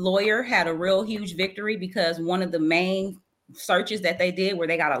lawyer had a real huge victory because one of the main searches that they did where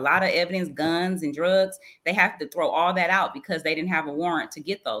they got a lot of evidence, guns and drugs, they have to throw all that out because they didn't have a warrant to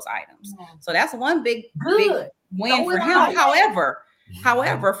get those items. So that's one big win for him.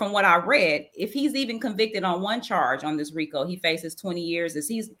 However, from what I read, if he's even convicted on one charge on this RICO, he faces 20 years. If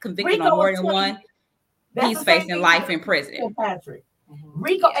he's convicted on more than one, he's facing life in prison. Patrick.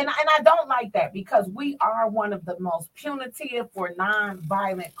 RICO, and I don't like that because we are one of the most punitive for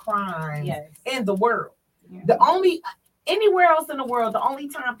non-violent crimes in the world. Anywhere else in the world, the only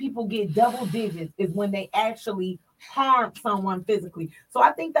time people get double digits is when they actually harm someone physically. So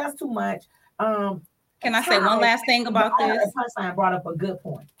I think that's too much. Can I say one last thing about this? Punchline brought up a good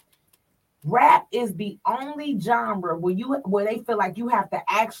point. Rap is the only genre where they feel like you have to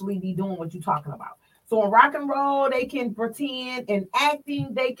actually be doing what you're talking about. So in rock and roll, they can pretend. In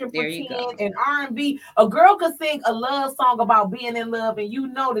acting, they can pretend. In R&B, a girl could sing a love song about being in love, and you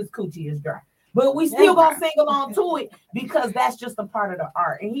know this coochie is dry. But we still gonna sing along to it because that's just a part of the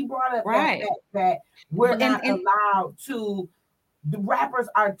art. And he brought up that we're not allowed to. The rappers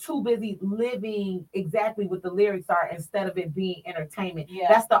are too busy living exactly what the lyrics are instead of it being entertainment. Yeah.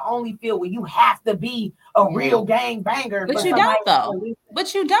 That's the only field where you have to be a real gang banger. But you don't though.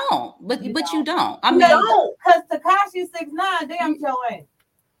 But you don't. But you don't. I mean, because Tekashi 6ix9ine, damn Joe ain't.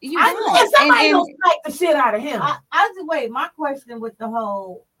 Somebody don't smack the shit out of him. I just wait. My question with the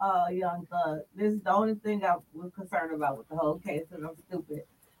whole Young Thug, this is the only thing I was concerned about with the whole case, and I'm stupid.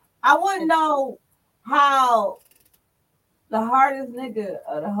 I want to know how the hardest nigga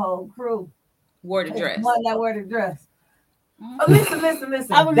of the whole crew wore the dress. One that wore the dress. Listen.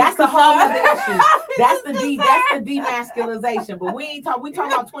 That's a whole other issue. That's the demasculization. But we talking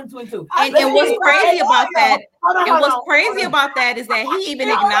about 2022. And what's crazy about that? What's crazy about that is that he even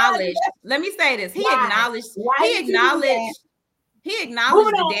acknowledged. Let me say this. He acknowledged the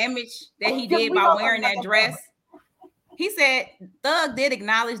damage that he did by wearing that dress. He said Thug did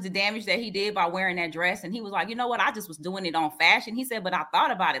acknowledge the damage that he did by wearing that dress. And he was like, you know what? I just was doing it on fashion. He said, but I thought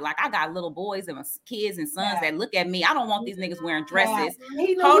about it. Like, I got little boys and kids and sons that look at me. I don't want these niggas wearing dresses.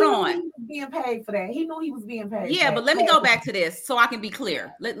 Hold on. He was being paid for that. He knew he was being paid. Yeah, but let me go back to this so I can be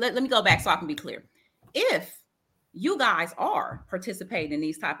clear. Let me go back so I can be clear. If you guys are participating in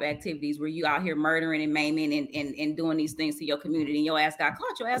these type of activities where you out here murdering and maiming and doing these things to your community and your ass got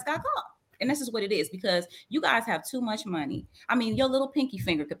caught. And this is what it is, because you guys have too much money. I mean, your little pinky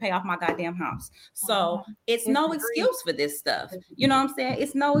finger could pay off my goddamn house. So it's no excuse for this stuff. You know what I'm saying?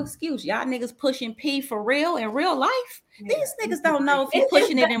 It's no excuse. Y'all niggas pushing P for real in real life. These niggas don't know if you're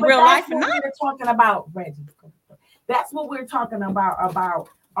pushing it in real life or not. We're talking about, Reggie. That's what we're talking about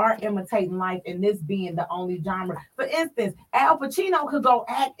art imitating life, and this being the only genre. For instance, Al Pacino could go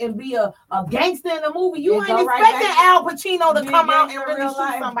act and be a gangster in a movie. You ain't expecting Al Pacino to come out and really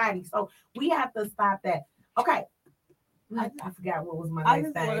shoot somebody. So we have to stop that. Okay. I forgot what was my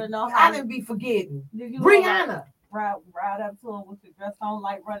next thing. I didn't be forgetting. Rihanna. Ride up to him with your dress on,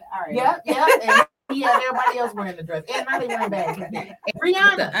 like running. All right. Yeah. And he had everybody else wearing the dress. And now they wearing bags.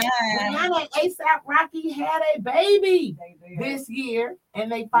 Rihanna and A$AP Rocky had a baby this year,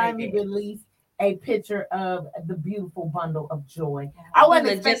 and they finally released a picture of the beautiful bundle of joy. I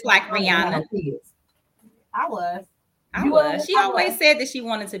wasn't just like Rihanna. I was. She always said that she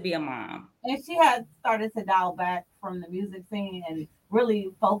wanted to be a mom. And she had started to dial back from the music scene and really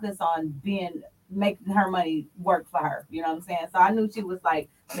focus on making her money work for her. You know what I'm saying? So I knew she was like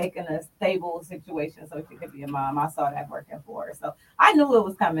making a stable situation so she could be a mom. I saw that working for her. So I knew it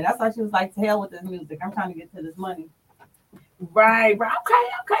was coming. That's why she was like, to hell with this music. I'm trying to get to this money. Right. Okay.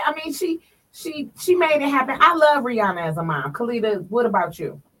 I mean, she made it happen. I love Rihanna as a mom. Khalida, what about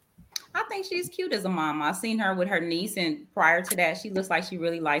you? I think she's cute as a mom. I've seen her with her niece, and prior to that, she looks like she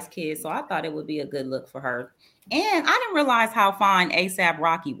really likes kids. So I thought it would be a good look for her. And I didn't realize how fine A$AP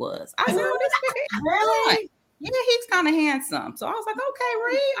Rocky was. I said, oh, this nigga, really? Yeah, he's kind of handsome. So I was like, okay,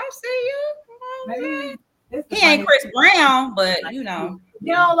 Reed, I see you. He ain't Chris Brown, but you know.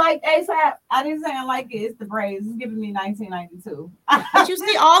 You don't like A$AP? I didn't say I like it. It's the braids. It's giving me 1992. But you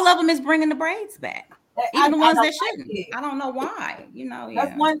see, all of them is bringing the braids back. Even the ones that shouldn't. I don't know why. You know,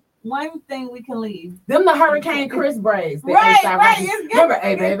 that's one thing we can leave. Them the Hurricane Chris braids. Right. Remember,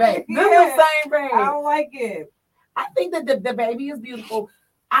 hey, baby. Them the same braids. I don't like it. I think that the baby is beautiful.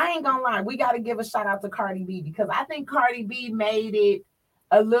 I ain't gonna lie. We got to give a shout out to Cardi B, because I think Cardi B made it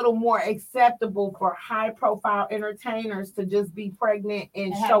a little more acceptable for high profile entertainers to just be pregnant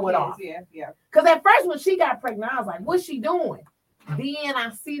and show it off. Yeah. Because at first when she got pregnant, I was like, what's she doing? Then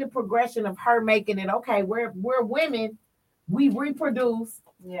I see the progression of her making it. Okay, we're women. We reproduce.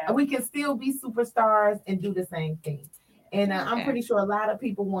 Yeah, we can still be superstars and do the same thing. And I'm pretty sure a lot of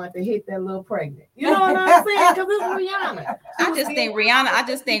people want to hit that little pregnant. You know what I'm saying? Because it's Rihanna. I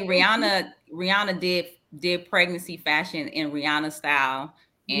just think Rihanna did pregnancy fashion in Rihanna style.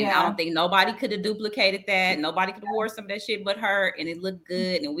 And I don't think nobody could have duplicated that. Nobody could have wore some of that shit but her, and it looked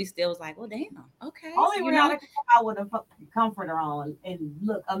good. And we still was like, well, damn, okay. Only Rihanna could come out with a comforter on and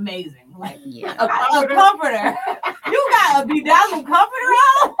look amazing. Like a comforter. You got a bedazzled comforter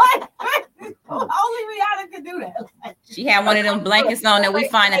on? Only Rihanna could do that. She had one of them blankets on that we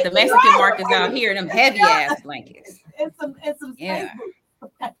find at the Mexican markets out here, them heavy ass blankets. It's some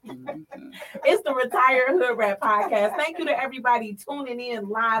It's the Retired Hood Rat Podcast. Thank you to everybody tuning in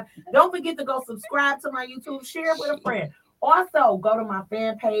live. Don't forget to go subscribe to my YouTube, share it with a friend. Also, go to my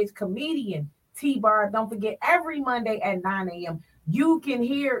fan page, Comedian T-Bar. Don't forget, every Monday at 9 a.m. you can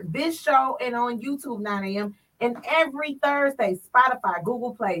hear this show and on YouTube 9 a.m. And every Thursday, Spotify,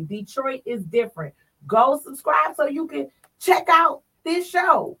 Google Play. Detroit is different. Go subscribe so you can check out this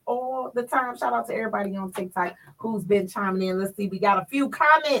show all the time. Shout out to everybody on TikTok who's been chiming in. Let's see, we got a few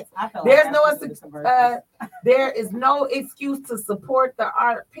comments. There is no excuse to support the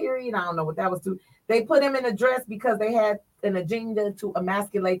art, period. I don't know what that was to. They put him in a dress because they had an agenda to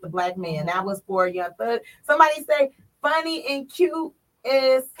emasculate the black man. That was for Young Thug. Somebody say funny and cute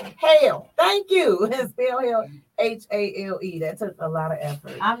is hell. Thank you. Spell hell, Hale. That took a lot of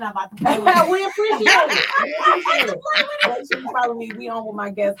effort. I'm not about to We appreciate it. Make sure you follow me. We on with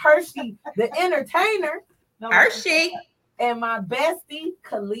my guest, Hershey, the entertainer. Hershey. And my bestie,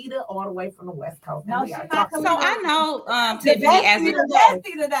 Kalita, all the way from the West Coast. No, she's not. So I know Tiffany as the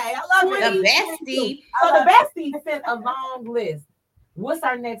bestie today. I love the bestie. So the bestie sent a long list. What's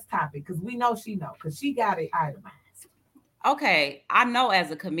our next topic? Because we know she know, because she got it itemized. Okay, I know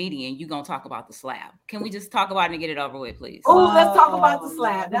as a comedian, you're going to talk about the slap. Can we just talk about it and get it over with, please? Oh, let's talk about the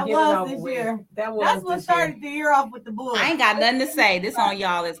slap. That was this year. That's what started the year off with the bull. I ain't got nothing to say. This on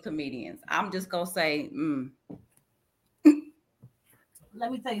y'all as comedians. I'm just going to say,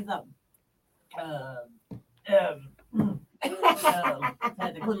 Let me tell you something.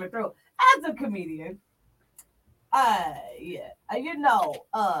 Had to clear my throat. As a comedian,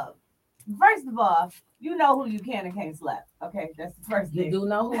 first of all, you know who you can and can't slap. Okay, that's the first thing. You do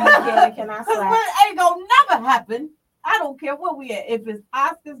know who you can and cannot slap. It ain't gonna never happen. I don't care where we at. If it's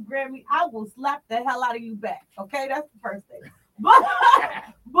Oscars, Grammy, I will slap the hell out of you back. Okay, that's the first thing. But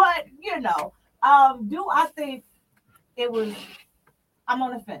do I think it was? I'm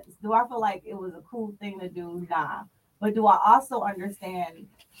on the fence. Do I feel like it was a cool thing to do? Nah. But do I also understand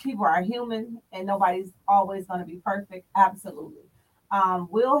people are human and nobody's always going to be perfect? Absolutely.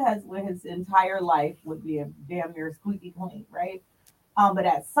 Will has with his entire life would be a damn near squeaky clean, right? But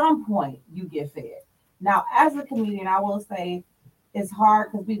at some point you get fed. Now, as a comedian, I will say it's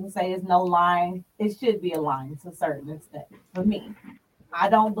hard because people say it's no line. It should be a line to a certain extent. For me, I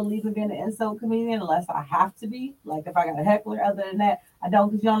don't believe in being an insult comedian unless I have to be. Like if I got a heckler, other than that, I don't,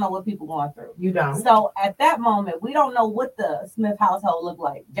 because you don't know what people going through. You don't. So at that moment, we don't know what the Smith household looked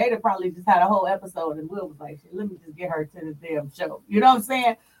like. Jada probably just had a whole episode and Will was like, let me just get her to the damn show. You know what I'm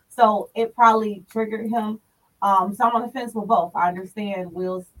saying? So it probably triggered him. So I'm on the fence with both. I understand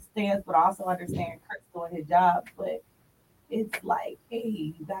Will's stance, but I also understand Kurt's doing his job. But it's like,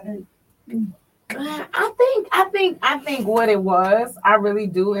 hey, you gotta... I think what it was, I really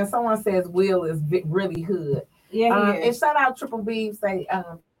do. And someone says Will is really hood. Yeah. And shout out Triple B. Say,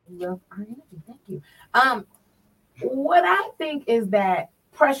 well, thank you. What I think is that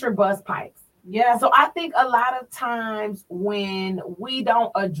pressure bust pipes. Yeah. So I think a lot of times when we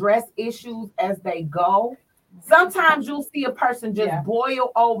don't address issues as they go, sometimes you'll see a person just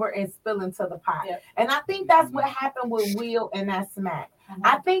boil over and spill into the pot. Yeah. And I think that's what happened with Will and that smack.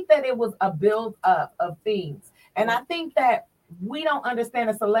 I think that it was a build up of things. And I think that we don't understand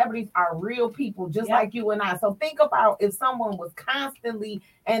that celebrities are real people just like you and I. So think about if someone was constantly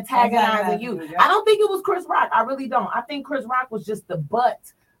antagonizing you. I don't think it was Chris Rock. I really don't. I think Chris Rock was just the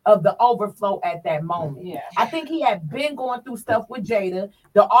butt of the overflow at that moment. Yeah. I think he had been going through stuff with Jada.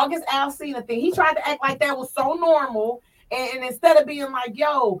 The August Alsina thing, he tried to act like that was so normal. And instead of being like,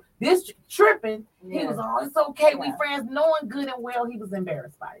 yo, this tripping, he was, oh, it's okay. We friends, knowing good and well he was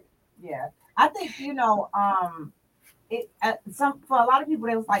embarrassed by it. Yeah. I think, for a lot of people,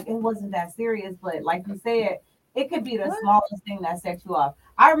 it was like, it wasn't that serious. But like you said, it could be the smallest thing that sets you off.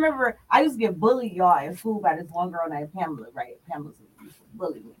 I remember I used to get bullied, y'all, in school by this one girl named Pamela, right? Pamela used to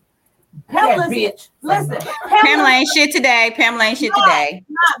bully me. Pamela, bitch. Listen, Pamela ain't shit today. Pamela ain't shit today.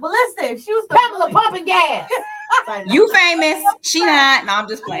 But listen, she was Pamela pumping gas. You famous. She not. No, I'm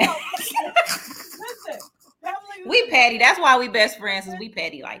just playing. Listen, we petty. That's why we best friends, is we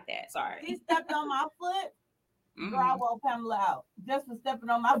petty like that. Sorry. He stepped on my foot. Girl, I woke Pamela out just for stepping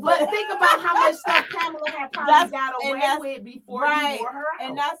on my foot. But think about how much stuff Pamela had probably got away with before you wore her out.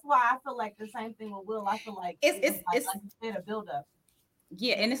 And that's why I feel like the same thing with Will. I feel like it's a build up.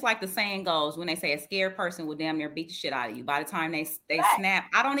 Yeah, and it's like the saying goes, when they say a scared person will damn near beat the shit out of you. By the time they snap,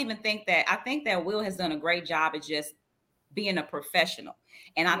 I don't even think that. I think that Will has done a great job at just being a professional.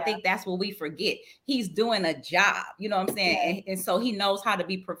 And I think that's what we forget. He's doing a job, you know what I'm saying? And so he knows how to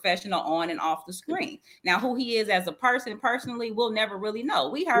be professional on and off the screen. Now, who he is as a person, personally, we'll never really know.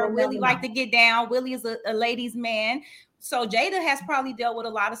 We heard Willie like to get down. Willie is a ladies' man. So Jada has probably dealt with a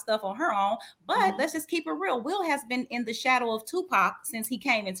lot of stuff on her own, but let's just keep it real. Will has been in the shadow of Tupac since he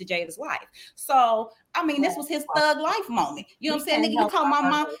came into Jada's life. So I mean, this was his thug life moment. You know what I'm saying? Nigga, you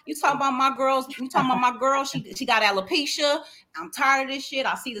talking about my girls, you talking about my girl, she got alopecia. I'm tired of this shit.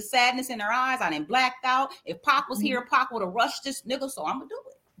 I see the sadness in her eyes. I done blacked out. If Pac was here, Pac would have rushed this nigga, so I'm gonna do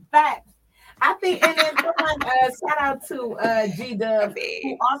it. Facts. I think, and then someone, shout out to G-Dub,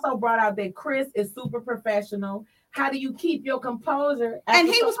 who also brought out that Chris is super professional. How do you keep your composure? And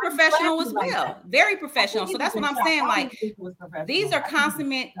he was professional as well, very professional. So that's what I'm saying. Like, these are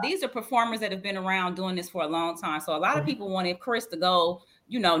consummate, these are performers that have been around doing this for a long time. So a lot of people wanted Chris to go,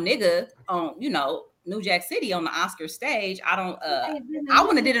 nigga, on, New Jack City on the Oscar stage. I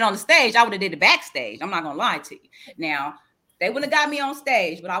wouldn't have did it on the stage. I would have did it backstage. I'm not gonna lie to you. Now, they wouldn't have got me on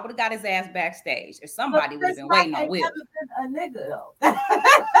stage, but I would have got his ass backstage. If somebody would have been waiting on Will. A nigga though. That's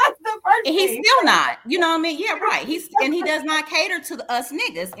the first thing. He's still not. You know what I mean? Yeah, right. He does not cater to us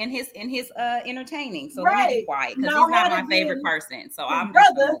niggas in his entertaining. So let me be quiet because he's not my favorite person. So I'm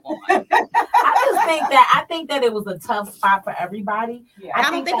just gonna move on. I think that it was a tough spot for everybody. Yeah.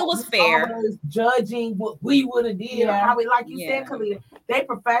 I don't think it was fair. Judging what we would have did. Probably like you said, Khalida, they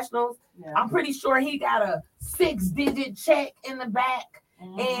professionals. Yeah. I'm pretty sure he got a 6-digit check in the back,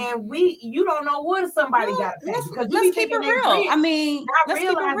 and you don't know what somebody got to pay. Let's keep it real. I mean, I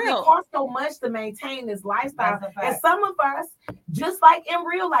realize it costs so much to maintain this lifestyle, and some of us, just like in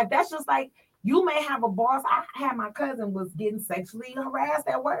real life, that's just like you may have a boss. I had my cousin was getting sexually harassed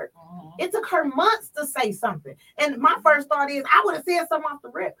at work. It took her months to say something, and my first thought is I would have said something off the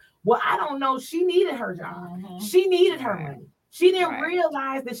rip. Well, I don't know. She needed her job. She needed her money. She didn't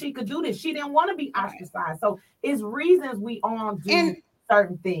realize that she could do this. She didn't want to be ostracized. So it's reasons we all do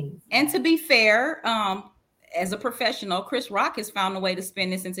certain things. And to be fair, as a professional, Chris Rock has found a way to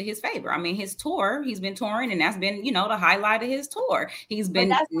spin this into his favor. I mean, his tour, he's been touring, and that's been, the highlight of his tour. He's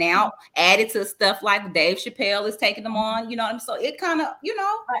been now added to stuff like Dave Chappelle is taking them on, so it kind of,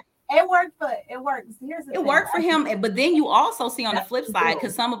 It works. It worked for him. But then you also see on the flip side,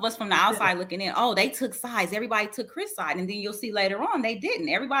 because some of us from the outside looking in, they took sides. Everybody took Chris' side. And then you'll see later on, they didn't.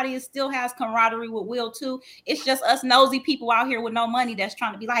 Everybody still has camaraderie with Will too. It's just us nosy people out here with no money that's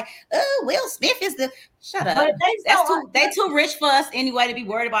trying to be like, oh, Will Smith is the... Shut up. They too rich for us anyway to be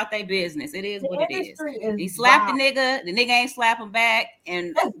worried about their business. It is what it is. He slapped the nigga ain't slap him back.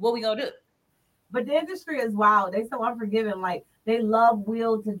 And what we gonna do? But the industry is wild. They so unforgiving. Like, they love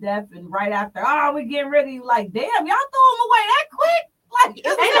Will to death, and right after, we getting ready. Like, damn, y'all throw him away that quick. Like,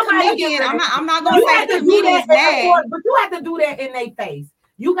 ain't comedian. I'm not gonna say the comedian's name, but you have to do that in their face.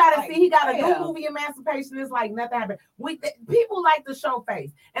 You gotta see he got a new movie, Emancipation. It's like nothing happened. People like to show face,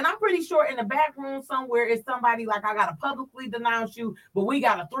 and I'm pretty sure in the back room somewhere is somebody like, I gotta publicly denounce you, but we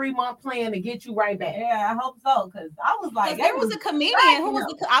got a 3-month plan to get you right back. Yeah, I hope so, because I was like, there was a comedian who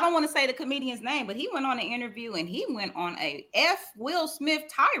was I don't want to say the comedian's name, but he went on an interview and he went on a F Will Smith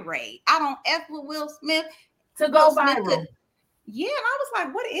tirade. I don't F with Will Smith to go viral. Yeah, and I was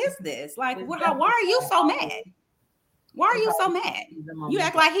like, what is this? Like, why are you so mad? Why are you so mad? You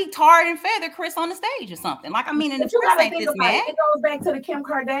act like he tarred and feathered Chris on the stage or something. Like, I mean, and if Chris ain't this mad. It goes back to the Kim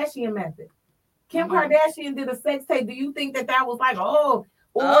Kardashian method. Kim Kardashian did a sex tape. Do you think that was like,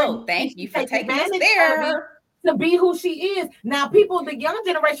 thank you for taking us there to be who she is? Now, the young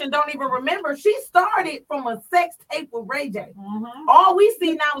generation don't even remember. She started from a sex tape with Ray J. All we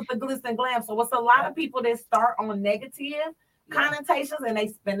see now is the glitz and glam. So it's a lot of people that start on negative connotations and they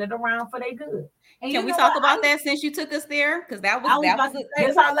spin it around for their good. And can we talk about that since you took us there? Because that was our last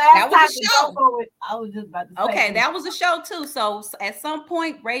show. I was just about to say. Okay, that was a show too. So at some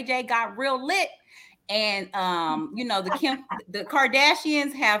point, Ray J got real lit, and the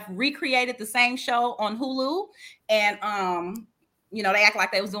Kardashians have recreated the same show on Hulu, and they act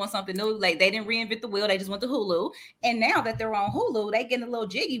like they was doing something new. Like, they didn't reinvent the wheel. They just went to Hulu. And now that they're on Hulu, they getting a little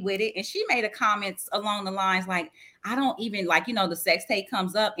jiggy with it. And she made a comment along the lines like, I don't even the sex tape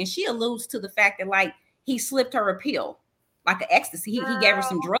comes up. And she alludes to the fact that like he slipped her a pill, like an ecstasy. He gave her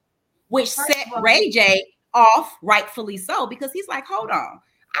some drugs, which set Ray J off, rightfully so, because he's like, hold on.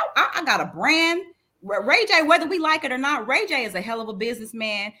 I got a brand. Ray J, whether we like it or not, Ray J is a hell of a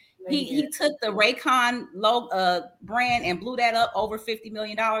businessman. He took the Raycon brand and blew that up over $50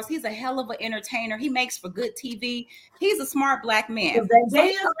 million. He's a hell of an entertainer. He makes for good TV. He's a smart black man.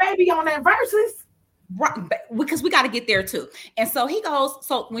 Jay's baby on that Versus. Right, because we got to get there too. And so he goes,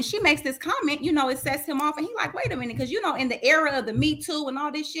 so when she makes this comment, it sets him off, and he's like, wait a minute, because in the era of the Me Too and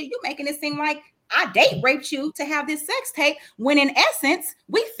all this shit, you making it seem like I date raped you to have this sex tape, when in essence,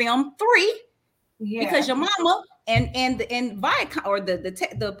 we filmed 3 because your mama and Viacom or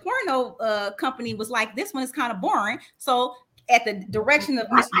the porno company was like, this one is kind of boring. So at the direction of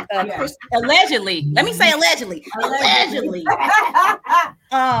Miss Chris, allegedly, let me say allegedly,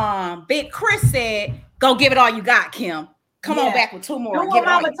 Big Chris said, "Go give it all you got, Kim. Come on back with 2 more. Do what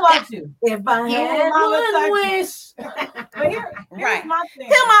mama taught you. If I had one wish." But here's my thing.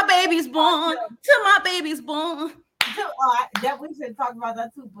 Till my baby's born. Till my baby's born. That we should talk about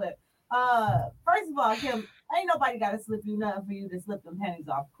that too. But first of all, Kim, ain't nobody got to slip you nothing for you to slip them pennies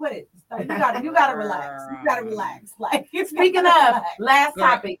off. Quit it. You gotta relax. You gotta relax. Like, speaking of last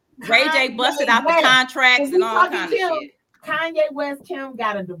topic, Ray J busted out the contracts and all kinds of shit. Kanye West, Kim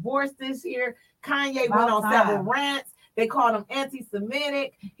got a divorce this year. Kanye went on several rants. They called him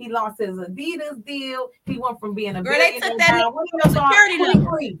anti-Semitic. He lost his Adidas deal. He went from being a they took that security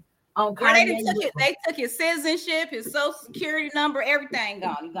number. Girl, they took his citizenship, his social security number, everything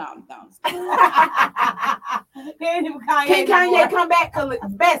gone. He gone. Can Kanye come back?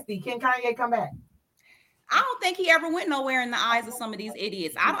 Bestie, can Kanye come back? I don't think he ever went nowhere in the eyes of some of these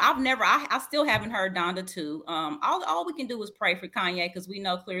idiots. I still haven't heard Donda 2. All we can do is pray for Kanye because we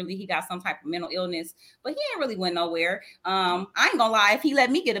know clearly he got some type of mental illness, but he ain't really went nowhere. I ain't gonna lie, if he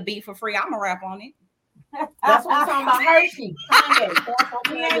let me get a beat for free, I'm gonna rap on it. That's what I'm talking about. Hershey.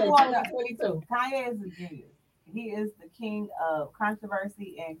 Kanye is a genius. He is the king of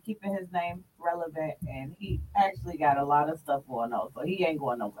controversy and keeping his name relevant, and he actually got a lot of stuff going on, so he ain't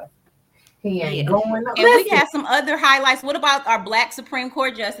going nowhere. He ain't going up. And we have some other highlights. What about our Black Supreme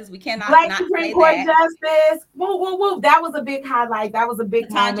Court Justice? We cannot Black Supreme Court Justice. Woo, woo, woo. That was a big highlight. That was a big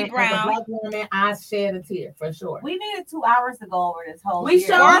moment. As a Black woman, I shed a tear for sure. We needed 2 hours to go over this whole.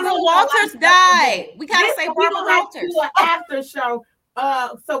 Barbara Walters died. We gotta say Barbara Walters. Do an after show.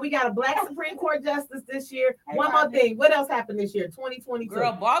 So we got a Black Supreme Court Justice this year. One more thing. What else happened this year? 2022.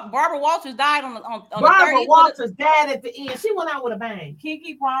 Girl, Barbara Walters died on Barbara the 30th. Walters died at the end. She went out with a bang.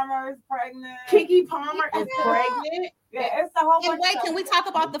 Keke Palmer is pregnant. Keke Palmer is pregnant. Yeah, it's the whole. And wait, can we talk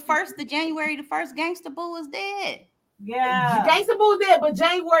about the January the 1st? Gangsta Boo is dead. Yeah, Gangsta Boo dead, but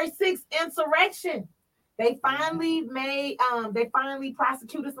January 6th insurrection. They finally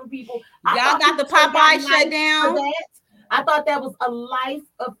prosecuted some people. Y'all got the Popeye shut down. I thought that was a life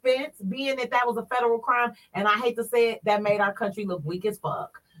offense, being that was a federal crime. And I hate to say it, that made our country look weak as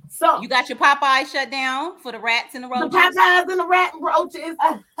fuck. So you got your Popeye shut down for the rats and the roaches. The Popeyes and the rat and roaches.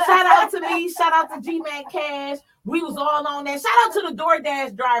 Shout out to me. Shout out to G-Man Cash. We was all on that. Shout out to the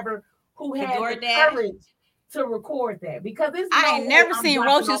DoorDash driver who had the courage to record that, because I ain't never seen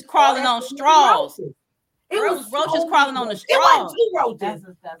roaches crawling on straws. It was roaches crawling on the straws. It wasn't 2 roaches.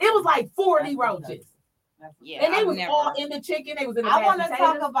 It was like 40 roaches. Yeah, and they was all in the chicken. They was in the I want to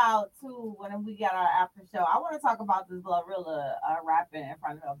talk about too when we got our after show. I want to talk about this Glorilla rapping in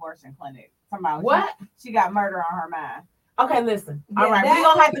front of the abortion clinic. Somebody what? She got murder on her mind. Okay, listen. All right, we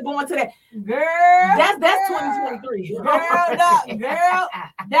gonna have to go into that. Girl, that's 2023. Girl,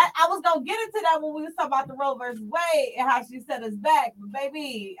 that I was gonna get into that when we was talking about the Roe versus Wade and how she set us back. But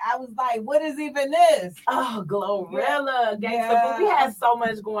baby, I was like, what is even this? Oh, Glorilla, Gangsta. We had so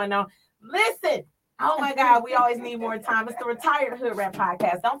much going on. Listen. Oh my God, we always need more time. It's the Retired Hood Rap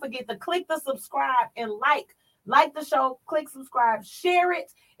Podcast. Don't forget to click the subscribe and like the show, click subscribe, share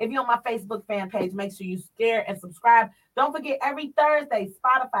it. If you're on my Facebook fan page, make sure you share and subscribe. Don't forget, every Thursday,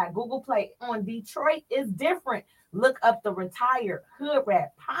 Spotify, Google Play on Detroit is Different. Look up the Retired Hood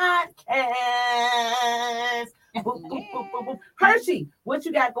Rap Podcast. Boop, boop, boop, boop, boop. Hershey, what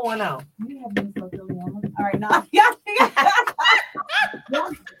you got going on? All right, now.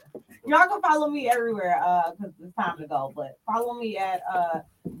 Y'all can follow me everywhere because it's time to go. But follow me at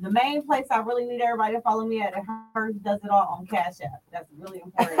the main place I really need everybody to follow me at. Hers Does It All on Cash App. That's really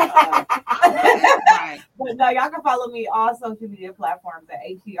important. But no, y'all can follow me all social media platforms at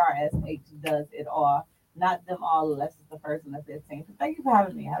HERSH Does It All. Not them all, unless it's the first and the 15th. So thank you for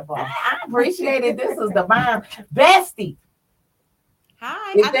having me. I appreciate it. This is the bomb. Bestie.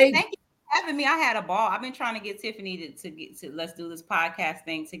 Hi. Thank you. Having me, I had a ball. I've been trying to get Tiffany to get to let's do this podcast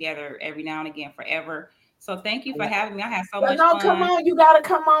thing together every now and again forever. So thank you for having me. I had so much fun. Come on, you gotta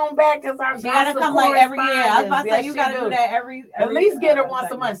come on back because you gotta come like every year. I was about to say you gotta do that every at least get her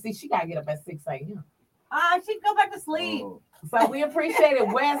once a month. See, she gotta get up at 6 a.m. She can go back to sleep. So we appreciate it.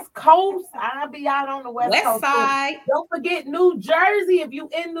 West Coast. I'll be out on the West Coast side. Don't forget New Jersey. If you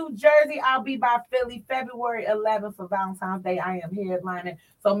in New Jersey, I'll be by Philly February 11th for Valentine's Day. I am headlining.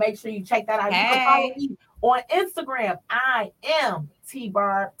 So make sure you check that out. Hey. You can follow me on Instagram. I am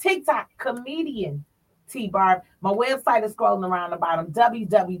T-Barb. TikTok, comedian T-Barb. My website is scrolling around the bottom.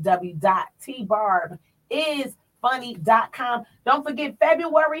 www.tbarb is funny.com. Don't forget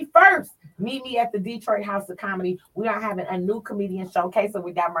February 1st. Meet me at the Detroit House of Comedy. We are having a new comedian showcase. So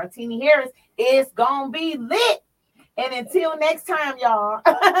we got Martini Harris. It's gonna be lit. And until next time, y'all,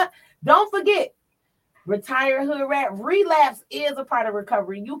 don't forget, retire hood rat. Relapse is a part of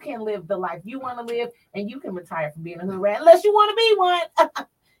recovery. You can live the life you want to live, and you can retire from being a hood rat unless you want to be one.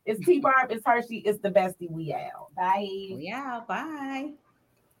 It's T-Barb, it's Hershey, it's the bestie. We out. Bye. Yeah, bye.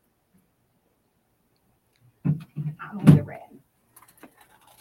 I'm a hood rat.